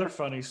tell you another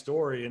funny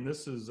story, and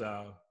this is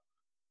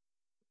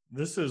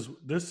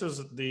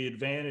the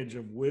advantage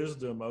of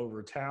wisdom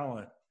over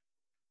talent.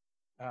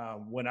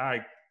 When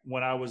I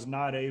was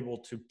not able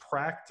to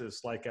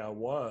practice like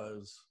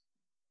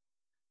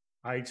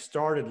I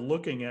started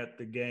looking at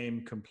the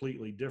game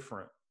completely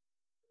different.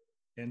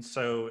 And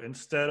so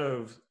instead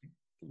of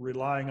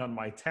relying on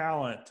my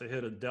talent to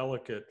hit a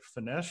delicate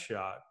finesse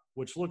shot,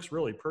 which looks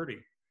really pretty,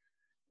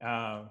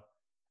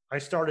 I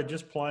started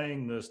just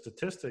playing the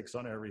statistics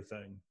on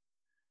everything.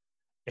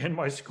 And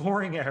my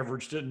scoring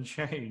average didn't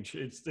change.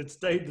 It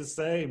stayed the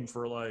same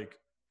for like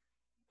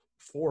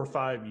 4 or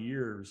 5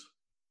 years.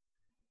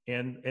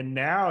 And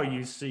now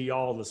you see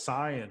all the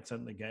science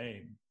in the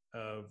game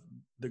of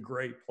the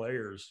great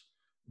players.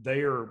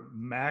 They are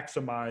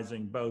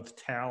maximizing both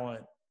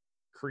talent,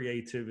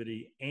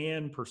 creativity,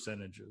 and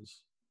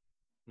percentages.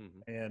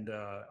 Mm-hmm. And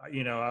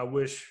I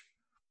wish,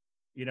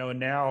 and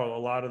now a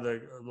lot of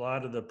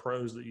the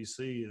pros that you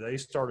see, they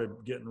started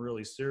getting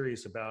really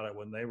serious about it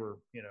when they were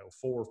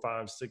 4,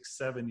 5, 6,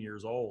 7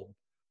 years old,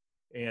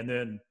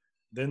 and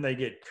then they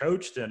get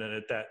coached in it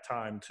at that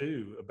time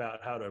too,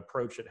 about how to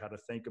approach it, how to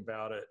think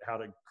about it, how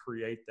to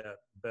create that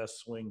best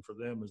swing for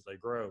them as they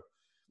grow.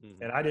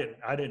 Mm-hmm. And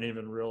I didn't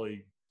even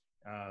really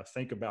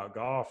think about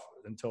golf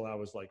until I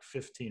was like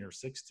 15 or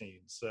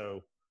 16.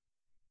 So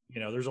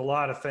there's a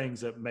lot of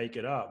things that make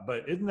it up.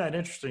 But isn't that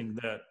interesting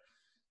that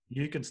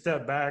you can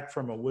step back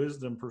from a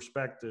wisdom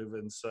perspective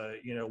and say,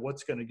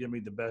 what's going to give me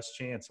the best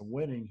chance of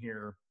winning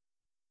here,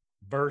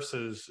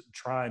 versus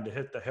trying to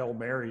hit the Hail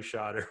Mary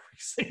shot every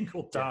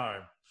single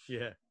time.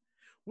 Yeah.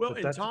 Well,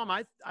 But and Tom,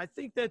 I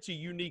think that's a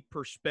unique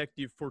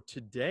perspective for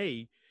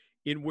today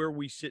in where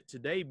we sit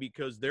today,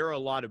 because there are a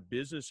lot of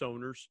business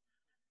owners.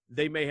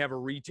 They may have a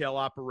retail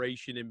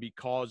operation, and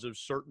because of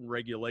certain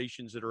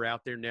regulations that are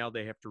out there now,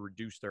 they have to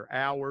reduce their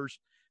hours.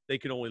 They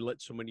can only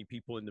let so many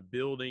people in the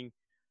building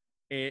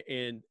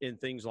and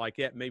things like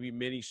that. Maybe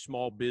many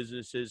small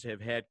businesses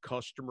have had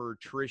customer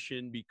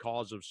attrition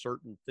because of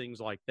certain things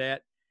like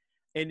that.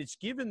 And it's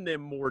given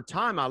them more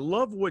time. I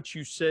love what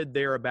you said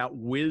there about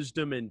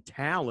wisdom and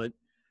talent,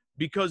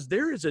 because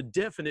there is a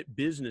definite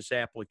business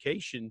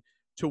application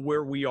to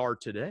where we are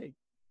today.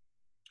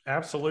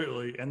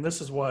 Absolutely. And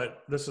this is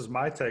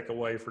my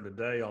takeaway for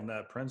today on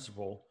that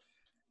principle.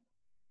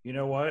 You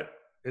know what?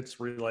 It's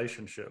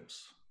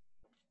relationships.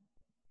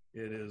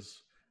 It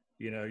is,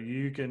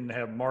 you can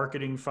have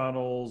marketing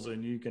funnels,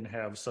 and you can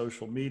have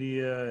social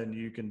media, and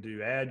you can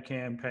do ad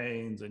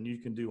campaigns, and you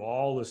can do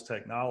all this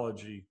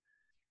technology.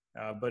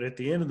 But at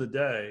the end of the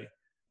day,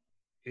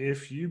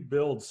 if you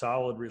build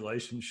solid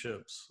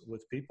relationships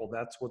with people,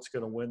 that's what's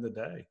going to win the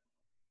day.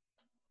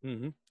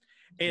 Mm-hmm.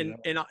 And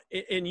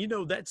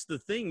that's the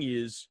thing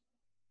is,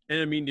 and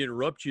I mean to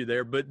interrupt you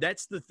there, but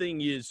that's the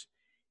thing is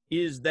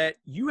that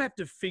you have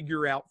to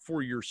figure out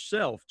for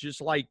yourself,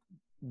 just like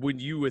when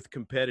you with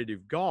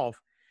competitive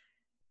golf,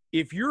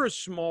 if you're a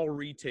small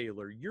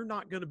retailer, you're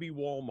not going to be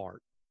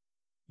Walmart.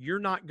 You're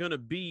not going to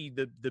be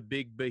the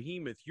big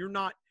behemoth. You're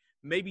not,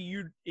 maybe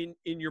you in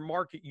your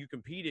market you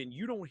compete in,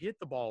 you don't hit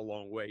the ball a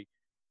long way,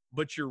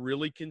 but you're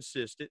really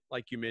consistent.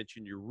 Like you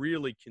mentioned, you're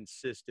really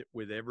consistent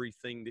with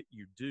everything that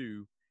you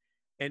do.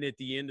 And at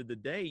the end of the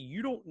day,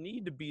 you don't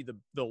need to be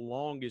the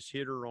longest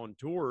hitter on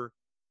tour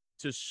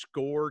to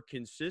score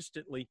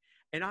consistently.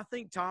 And I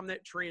think, Tom,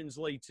 that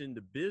translates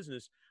into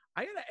business.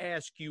 I got to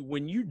ask you,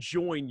 when you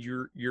joined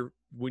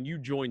when you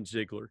joined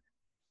Ziglar,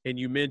 and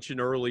you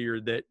mentioned earlier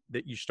that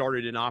you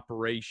started in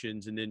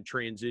operations and then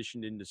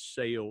transitioned into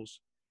sales,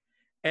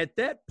 at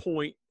that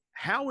point,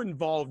 how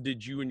involved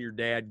did you and your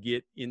dad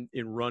get in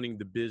running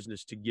the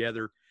business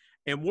together?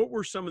 And what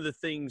were some of the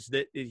things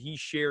that he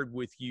shared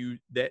with you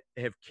that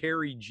have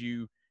carried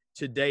you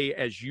today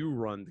as you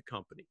run the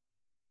company?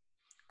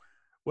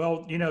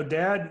 Well,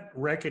 Dad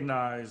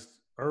recognized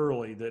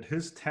early that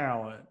his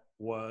talent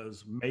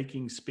was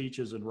making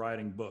speeches and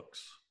writing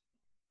books.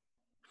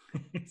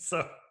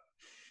 So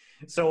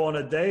on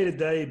a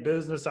day-to-day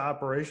business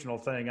operational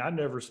thing, I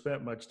never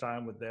spent much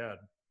time with Dad.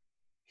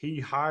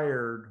 He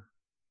hired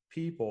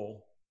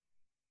people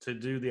to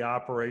do the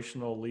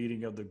operational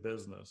leading of the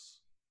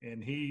business,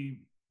 and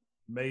he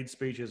made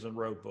speeches and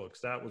wrote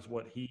books. That was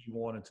what he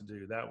wanted to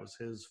do. That was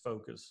his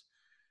focus.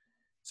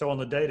 So on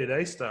the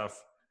day-to-day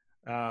stuff,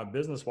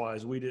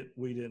 business-wise, we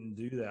didn't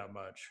do that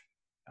much.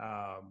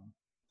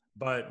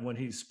 But when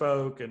he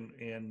spoke,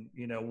 and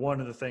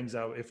one of the things,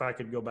 if I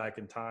could go back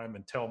in time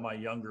and tell my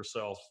younger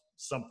self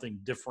something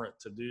different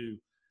to do,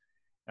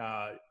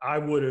 I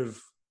would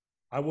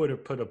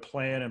have put a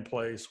plan in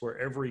place where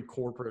every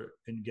corporate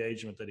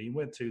engagement that he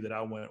went to, that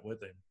I went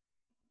with him.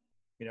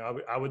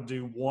 I would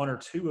do 1 or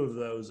 2 of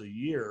those a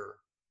year.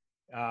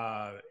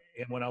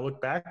 And when I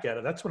look back at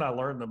it, that's when I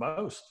learned the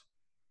most,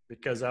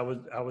 because I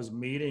was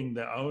meeting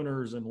the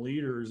owners and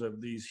leaders of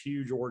these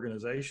huge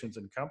organizations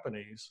and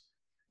companies,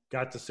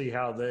 got to see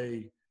how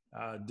they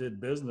did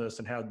business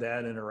and how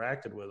dad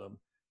interacted with them.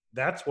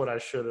 That's what I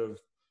should have,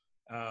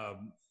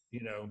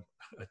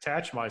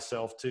 attached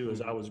myself to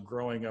as I was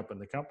growing up in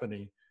the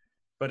company.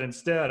 But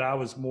instead, I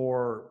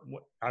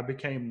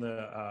became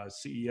the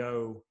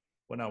CEO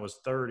when I was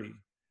 30,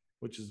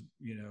 which is,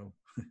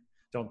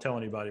 don't tell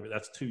anybody, but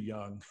that's too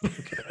young.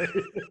 Okay.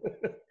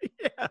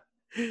 Yeah.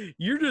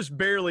 You're just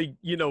barely,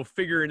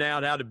 figuring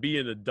out how to be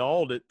an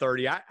adult at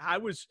 30. I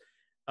was,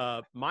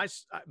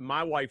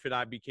 my wife and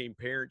I became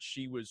parents.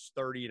 She was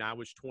 30 and I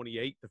was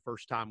 28 the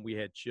first time we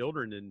had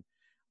children. And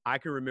I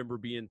can remember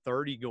being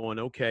 30 going,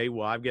 okay,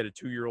 well, I've got a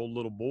 2-year-old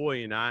little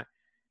boy, and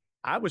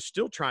I was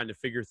still trying to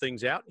figure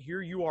things out.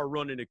 Here you are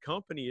running a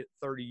company at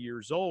 30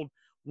 years old.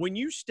 When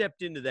you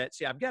stepped into that,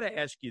 see, I've got to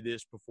ask you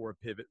this before I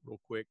pivot real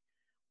quick.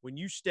 When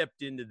you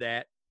stepped into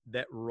that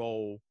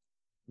role,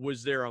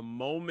 was there a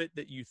moment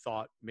that you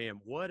thought,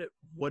 man, what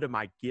am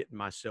I getting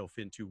myself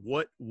into?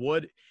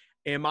 What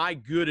am I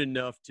good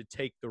enough to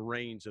take the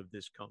reins of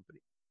this company?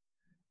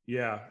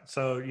 Yeah.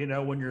 So,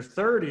 when you're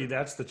 30,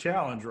 that's the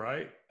challenge,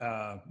 right?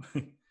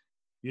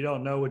 You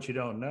don't know what you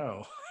don't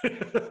know.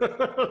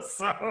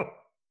 So,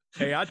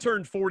 hey, I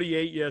turned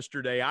 48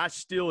 yesterday. I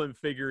still am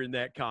figuring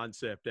that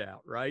concept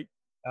out, right?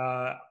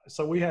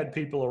 So we had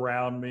people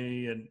around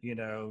me, and,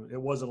 it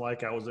wasn't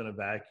like I was in a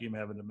vacuum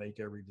having to make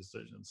every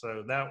decision.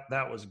 So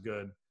that was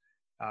good.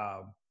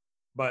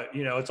 But,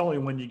 it's only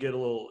when you get a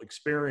little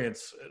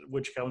experience,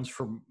 which comes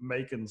from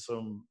making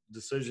some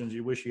decisions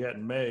you wish you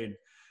hadn't made,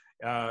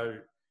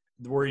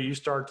 where you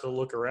start to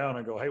look around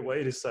and go, hey,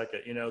 wait a second,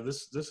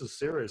 this is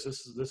serious.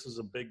 This is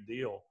a big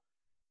deal.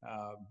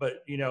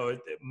 But,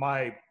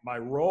 my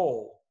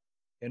role,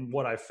 and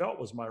what I felt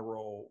was my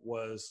role,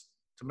 was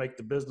to make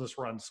the business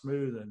run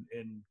smooth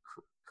and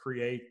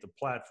create the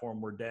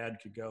platform where dad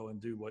could go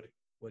and do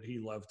what he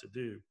loved to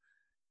do.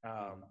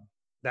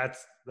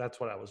 That's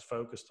what I was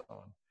focused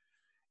on.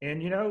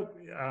 And,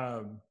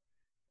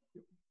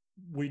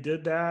 we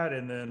did that.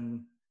 And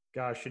then,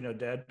 gosh,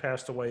 dad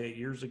passed away 8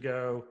 years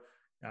ago.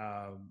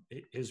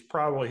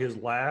 Probably his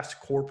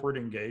last corporate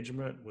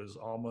engagement was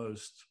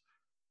almost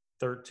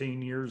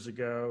 13 years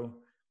ago.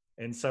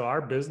 And so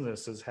our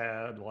business has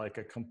had like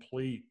a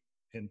complete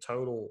and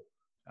total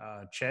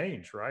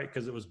change, right?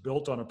 Because it was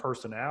built on a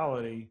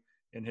personality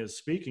in his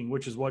speaking,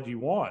 which is what you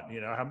want.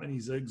 How many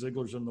Zig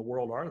Ziglars in the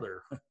world are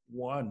there?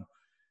 One.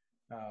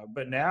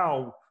 But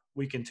now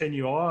we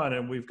continue on,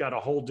 and we've got a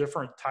whole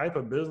different type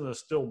of business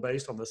still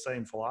based on the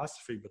same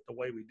philosophy, but the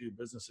way we do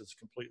business is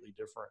completely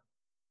different.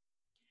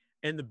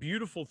 And the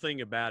beautiful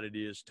thing about it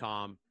is,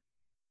 Tom,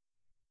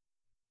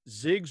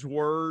 Zig's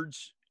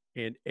words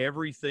and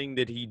everything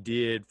that he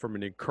did from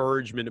an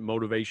encouragement and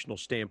motivational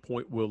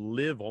standpoint will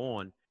live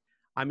on.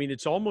 I mean,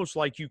 it's almost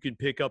like you can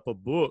pick up a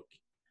book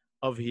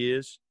of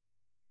his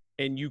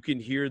and you can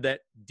hear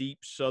that deep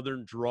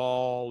Southern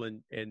drawl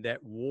and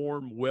that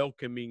warm,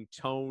 welcoming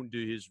tone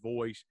to his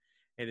voice.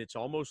 And it's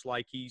almost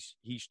like he's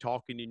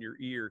talking in your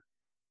ear.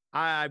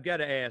 I've got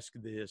to ask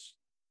this.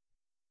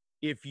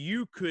 If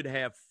you could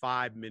have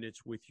 5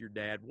 minutes with your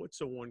dad, what's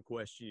the one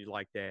question you'd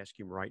like to ask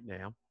him right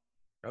now?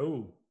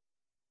 Oh,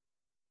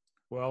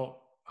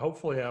 well,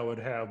 hopefully I would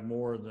have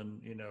more than,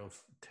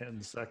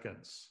 10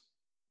 seconds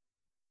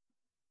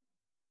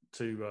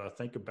to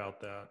think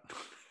about that.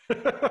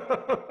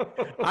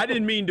 I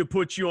didn't mean to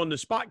put you on the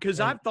spot, because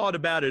I've thought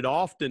about it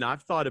often.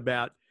 I've thought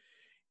about,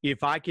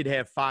 if I could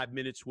have 5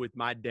 minutes with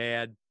my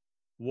dad,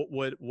 what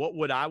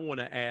would I want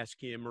to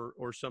ask him,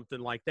 or something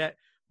like that.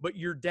 But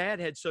your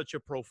dad had such a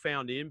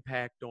profound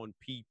impact on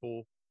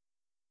people.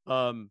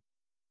 I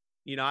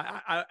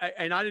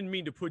didn't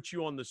mean to put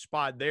you on the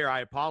spot there.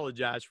 I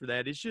apologize for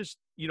that. It's just,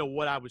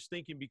 what I was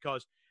thinking,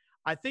 because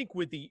I think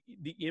with the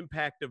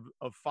impact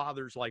of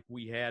fathers like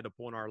we had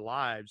upon our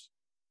lives,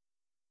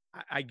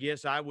 I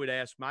guess I would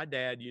ask my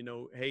dad,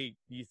 hey,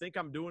 do you think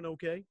I'm doing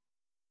okay?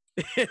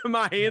 Am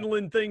I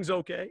handling things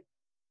okay?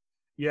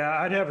 Yeah,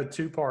 I'd have a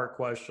 2-part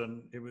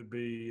question. It would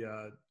be,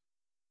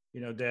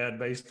 Dad,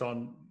 based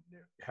on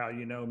how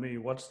you know me,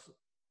 what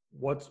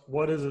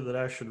is it that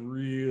I should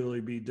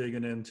really be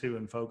digging into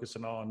and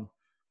focusing on,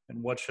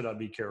 and what should I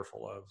be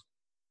careful of?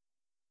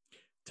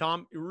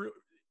 Tom,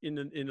 in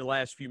the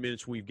last few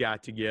minutes we've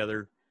got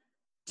together,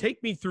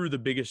 take me through the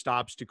biggest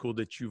obstacle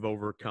that you've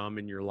overcome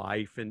in your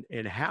life,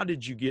 and how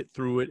did you get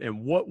through it,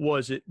 and what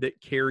was it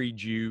that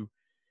carried you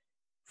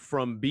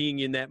from being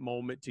in that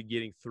moment to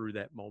getting through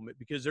that moment?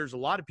 Because there's a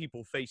lot of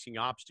people facing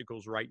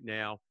obstacles right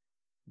now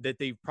that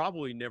they've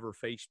probably never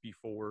faced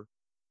before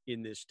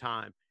in this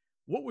time.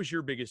 What was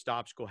your biggest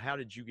obstacle? How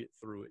did you get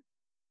through it?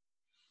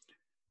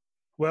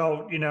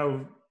 Well,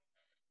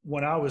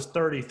 when I was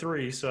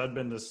 33, so I'd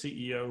been the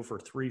CEO for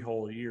 3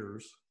 whole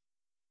years.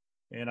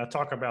 And I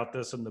talk about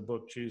this in the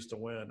book, Choose to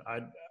Win.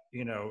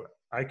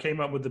 I came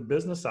up with the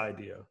business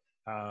idea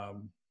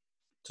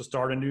to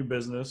start a new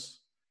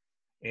business,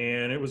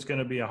 and it was going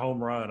to be a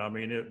home run. I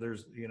mean,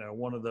 there's,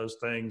 one of those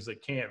things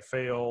that can't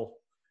fail,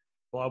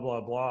 blah,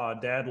 blah, blah.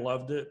 Dad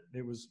loved it.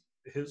 It was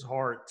his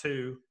heart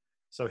too.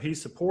 So he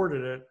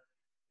supported it.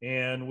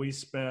 And we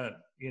spent,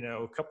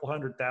 a couple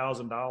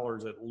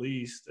 $100,000 at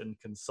least in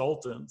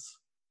consultants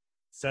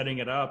setting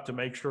it up to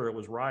make sure it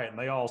was right. And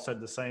they all said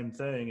the same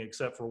thing,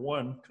 except for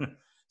one.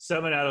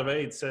 7 out of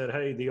 8 said,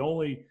 hey, the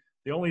only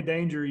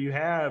danger you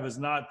have is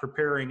not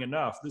preparing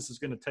enough. This is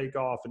going to take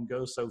off and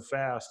go so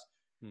fast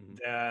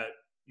that,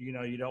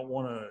 you don't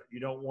want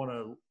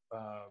to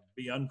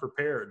be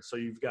unprepared. So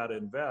you've got to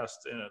invest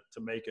in it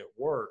to make it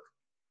work.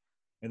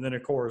 And then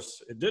of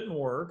course it didn't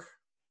work.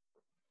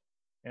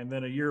 And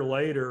then a year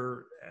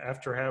later,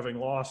 after having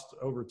lost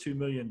over $2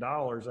 million,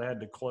 I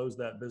had to close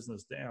that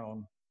business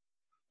down.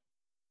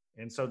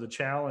 And so the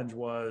challenge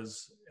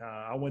was,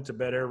 I went to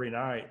bed every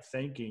night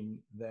thinking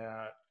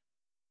that,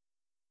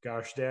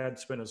 gosh, Dad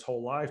spent his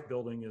whole life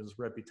building his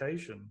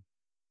reputation,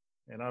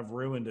 and I've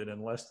ruined it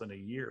in less than a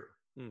year,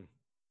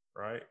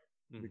 right?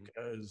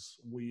 Because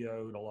we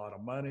owed a lot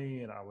of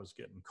money, and I was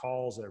getting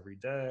calls every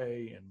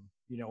day, and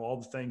all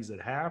the things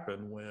that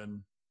happen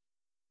when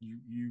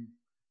you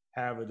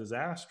have a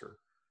disaster.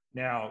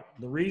 Now,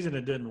 the reason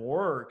it didn't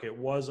work, it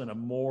wasn't a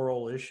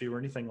moral issue or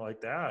anything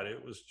like that.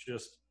 It was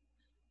just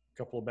a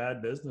couple of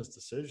bad business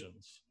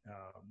decisions.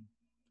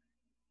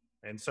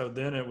 And so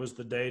then it was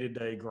the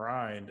day-to-day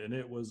grind, and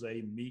it was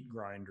a meat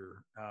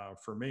grinder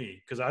for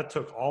me, because I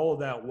took all of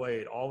that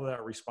weight, all of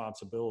that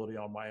responsibility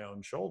on my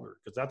own shoulder,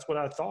 because that's what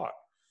I thought.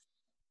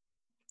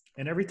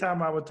 And every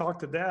time I would talk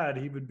to Dad,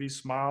 he would be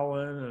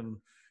smiling and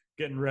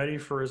getting ready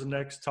for his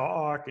next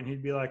talk, and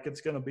he'd be like,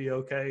 it's going to be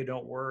okay,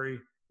 don't worry,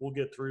 we'll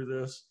get through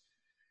this.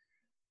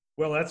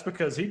 Well, that's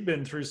because he'd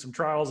been through some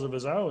trials of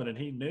his own, and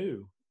he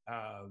knew.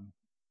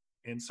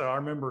 And so I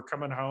remember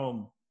coming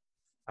home.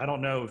 I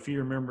don't know if you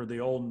remember the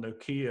old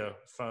Nokia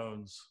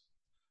phones.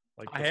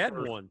 I had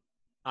one.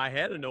 I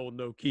had an old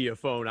Nokia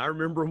phone. I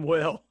remember them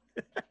well.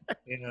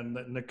 And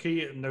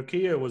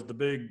Nokia was the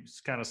big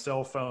kind of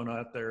cell phone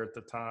out there at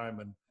the time,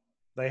 and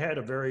they had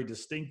a very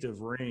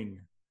distinctive ring.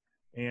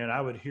 And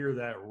I would hear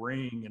that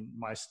ring, and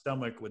my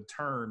stomach would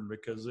turn,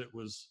 because it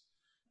was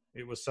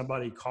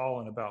somebody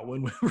calling about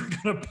when we were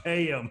going to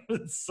pay them.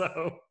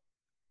 So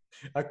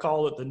I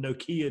call it the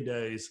Nokia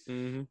days.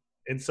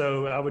 And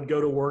so I would go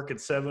to work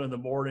at 7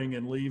 a.m.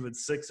 and leave at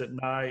 6 p.m.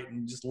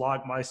 and just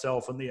lock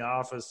myself in the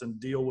office and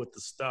deal with the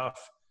stuff,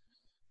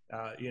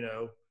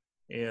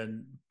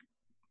 and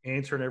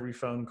answering every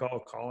phone call,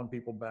 calling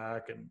people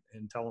back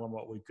and telling them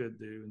what we could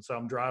do. And so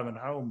I'm driving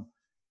home,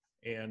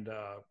 and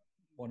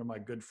one of my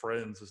good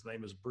friends, his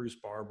name is Bruce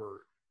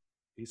Barber,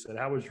 he said,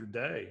 how was your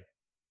day?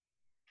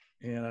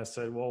 And I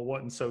said, well, it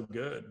wasn't so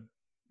good.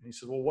 And he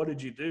said, well, what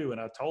did you do?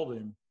 And I told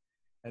him.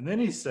 And then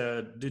he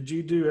said, did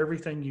you do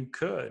everything you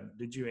could?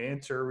 Did you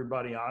answer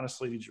everybody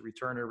honestly? Did you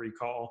return every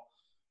call?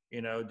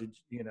 And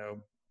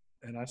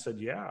I said,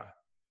 yeah.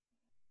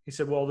 He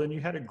said, well, then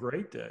you had a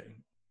great day,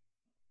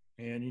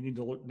 and you need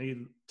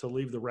to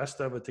leave the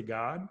rest of it to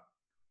God,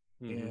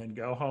 and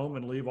go home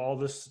and leave all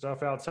this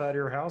stuff outside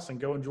your house and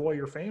go enjoy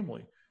your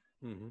family,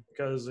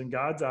 because in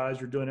God's eyes,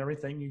 you're doing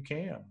everything you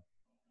can.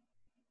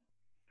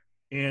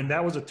 And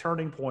that was a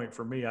turning point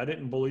for me. I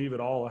didn't believe it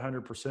all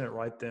 100%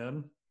 right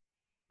then.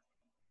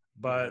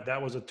 But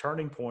that was a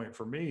turning point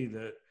for me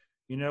that,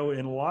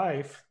 in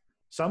life,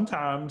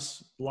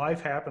 sometimes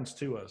life happens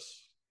to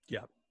us.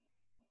 Yeah.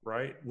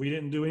 Right. We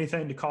didn't do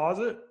anything to cause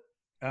it.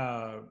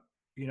 I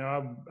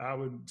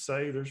would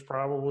say there's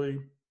probably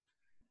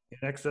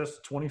in excess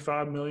of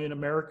 25 million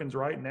Americans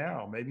right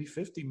now, maybe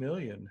 50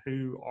 million,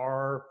 who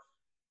are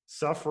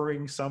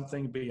suffering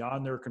something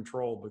beyond their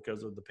control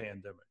because of the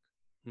pandemic.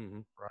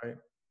 Right.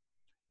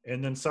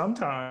 And then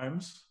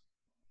sometimes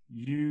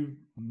you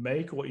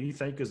make what you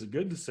think is a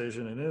good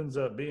decision, and it ends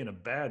up being a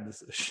bad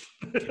decision.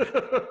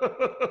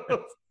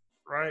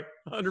 Right?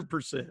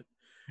 100%.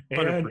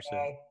 And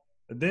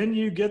then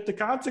you get the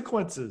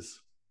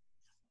consequences.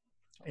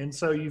 And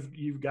so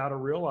you've got to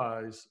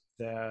realize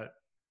that,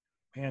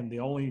 man,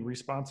 the only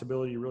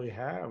responsibility you really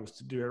have is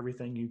to do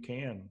everything you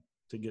can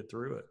to get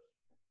through it.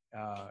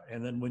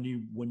 And then when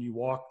you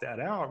walk that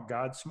out,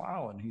 God's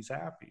smiling, he's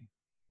happy,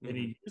 and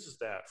he uses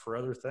that for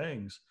other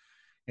things.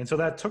 And so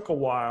that took a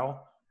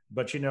while.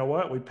 But you know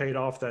what? We paid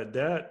off that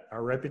debt.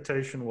 Our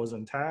reputation was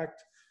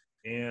intact,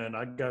 and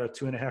I got a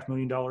 $2.5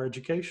 million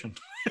education.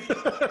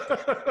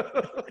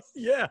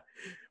 Yeah,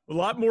 a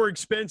lot more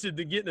expensive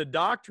than getting a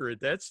doctorate.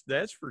 That's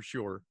for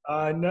sure.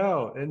 I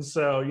know. And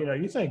so,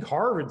 you think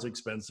Harvard's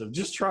expensive.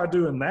 Just try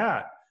doing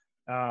that.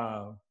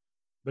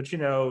 But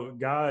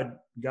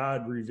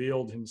God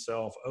revealed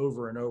himself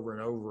over and over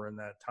and over in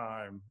that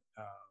time.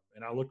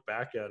 And I look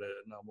back at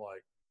it, and I'm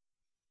like,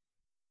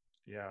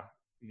 yeah.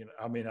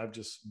 I've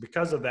just,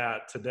 because of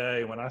that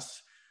today,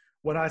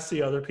 when I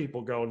see other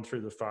people going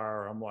through the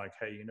fire, I'm like,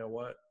 hey, you know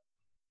what?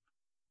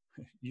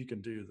 You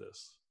can do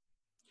this.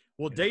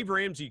 Well, Dave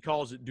Ramsey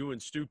calls it doing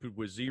stupid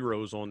with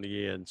zeros on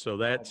the end. So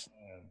that's,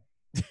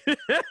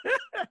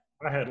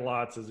 I had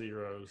lots of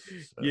zeros.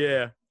 So.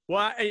 Yeah.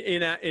 Well,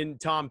 and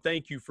Tom,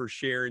 thank you for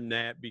sharing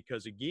that,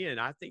 because again,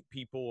 I think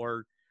people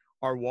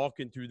are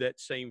walking through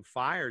that same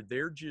fire.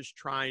 They're just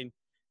trying.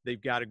 They've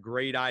got a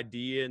great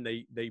idea, and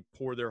they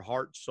pour their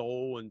heart,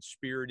 soul, and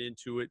spirit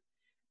into it.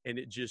 and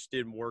it just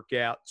didn't work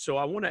out. So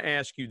I want to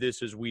ask you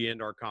this as we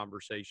end our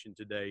conversation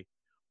today.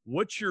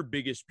 What's your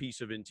biggest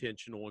piece of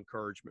intentional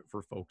encouragement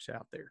for folks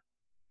out there?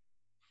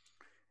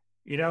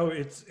 You know,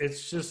 it's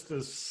just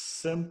this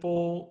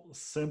simple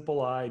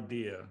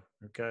idea,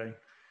 okay,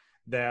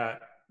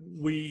 that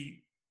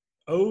we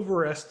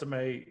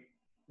overestimate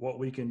what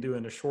we can do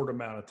in a short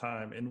amount of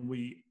time, and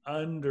we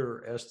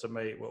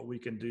underestimate what we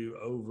can do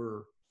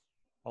over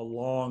a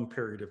long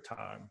period of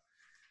time.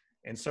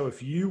 And so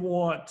if you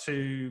want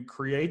to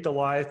create the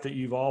life that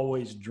you've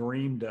always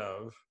dreamed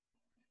of,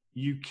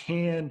 you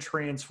can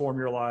transform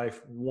your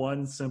life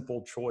one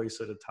simple choice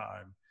at a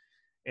time.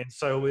 And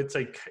so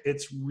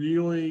it's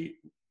really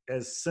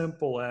as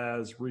simple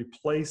as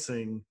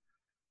replacing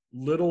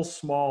little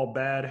small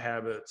bad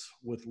habits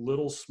with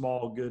little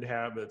small good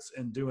habits,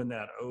 and doing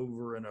that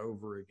over and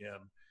over again.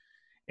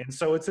 And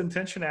so it's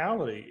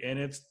intentionality, and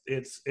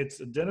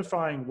it's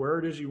identifying where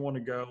it is you want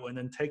to go, and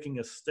then taking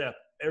a step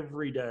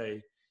every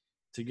day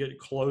to get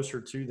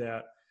closer to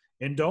that.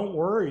 And don't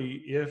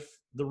worry if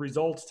the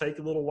results take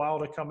a little while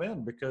to come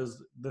in,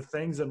 because the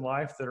things in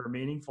life that are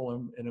meaningful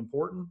and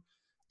important,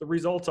 the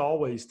results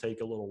always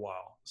take a little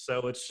while.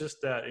 So it's just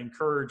that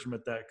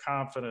encouragement, that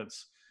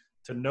confidence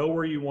to know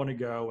where you want to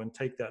go and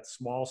take that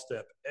small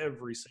step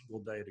every single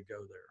day to go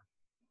there.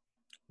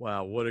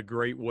 Wow, what a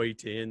great way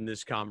to end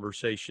this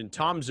conversation.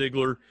 Tom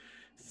Ziglar,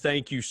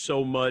 thank you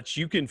so much.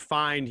 You can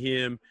find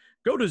him.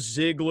 Go to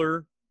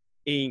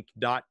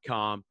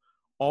ZiglarInc.com.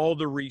 All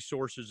the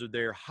resources are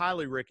there.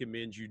 Highly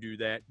recommend you do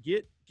that.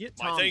 Get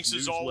Tom's My thanks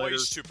as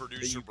always to that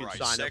producer you can Bryce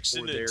sign up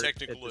Sexton for there and at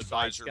technical the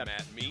site. advisor Got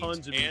Matt Mead.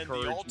 tons of And the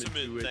encouragement to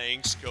ultimate it.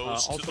 thanks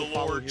goes to Also the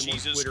follow Lord him on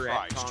Jesus Twitter at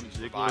Christ, Tom who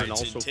Ziglar, and provides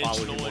also follow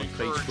him intentional on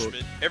Facebook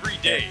encouragement every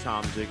day. at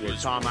Tom Ziglar.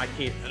 Tom, I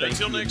can't And thank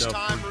until you next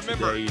enough time, for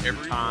remember, today and your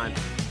time.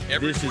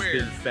 everywhere, This has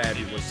been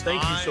fabulous.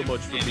 Thank you so much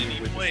for being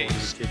with us on the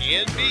place Intentional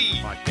can be Encouragement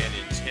Podcast. an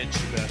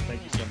intention.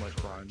 Thank you so much,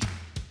 Brian.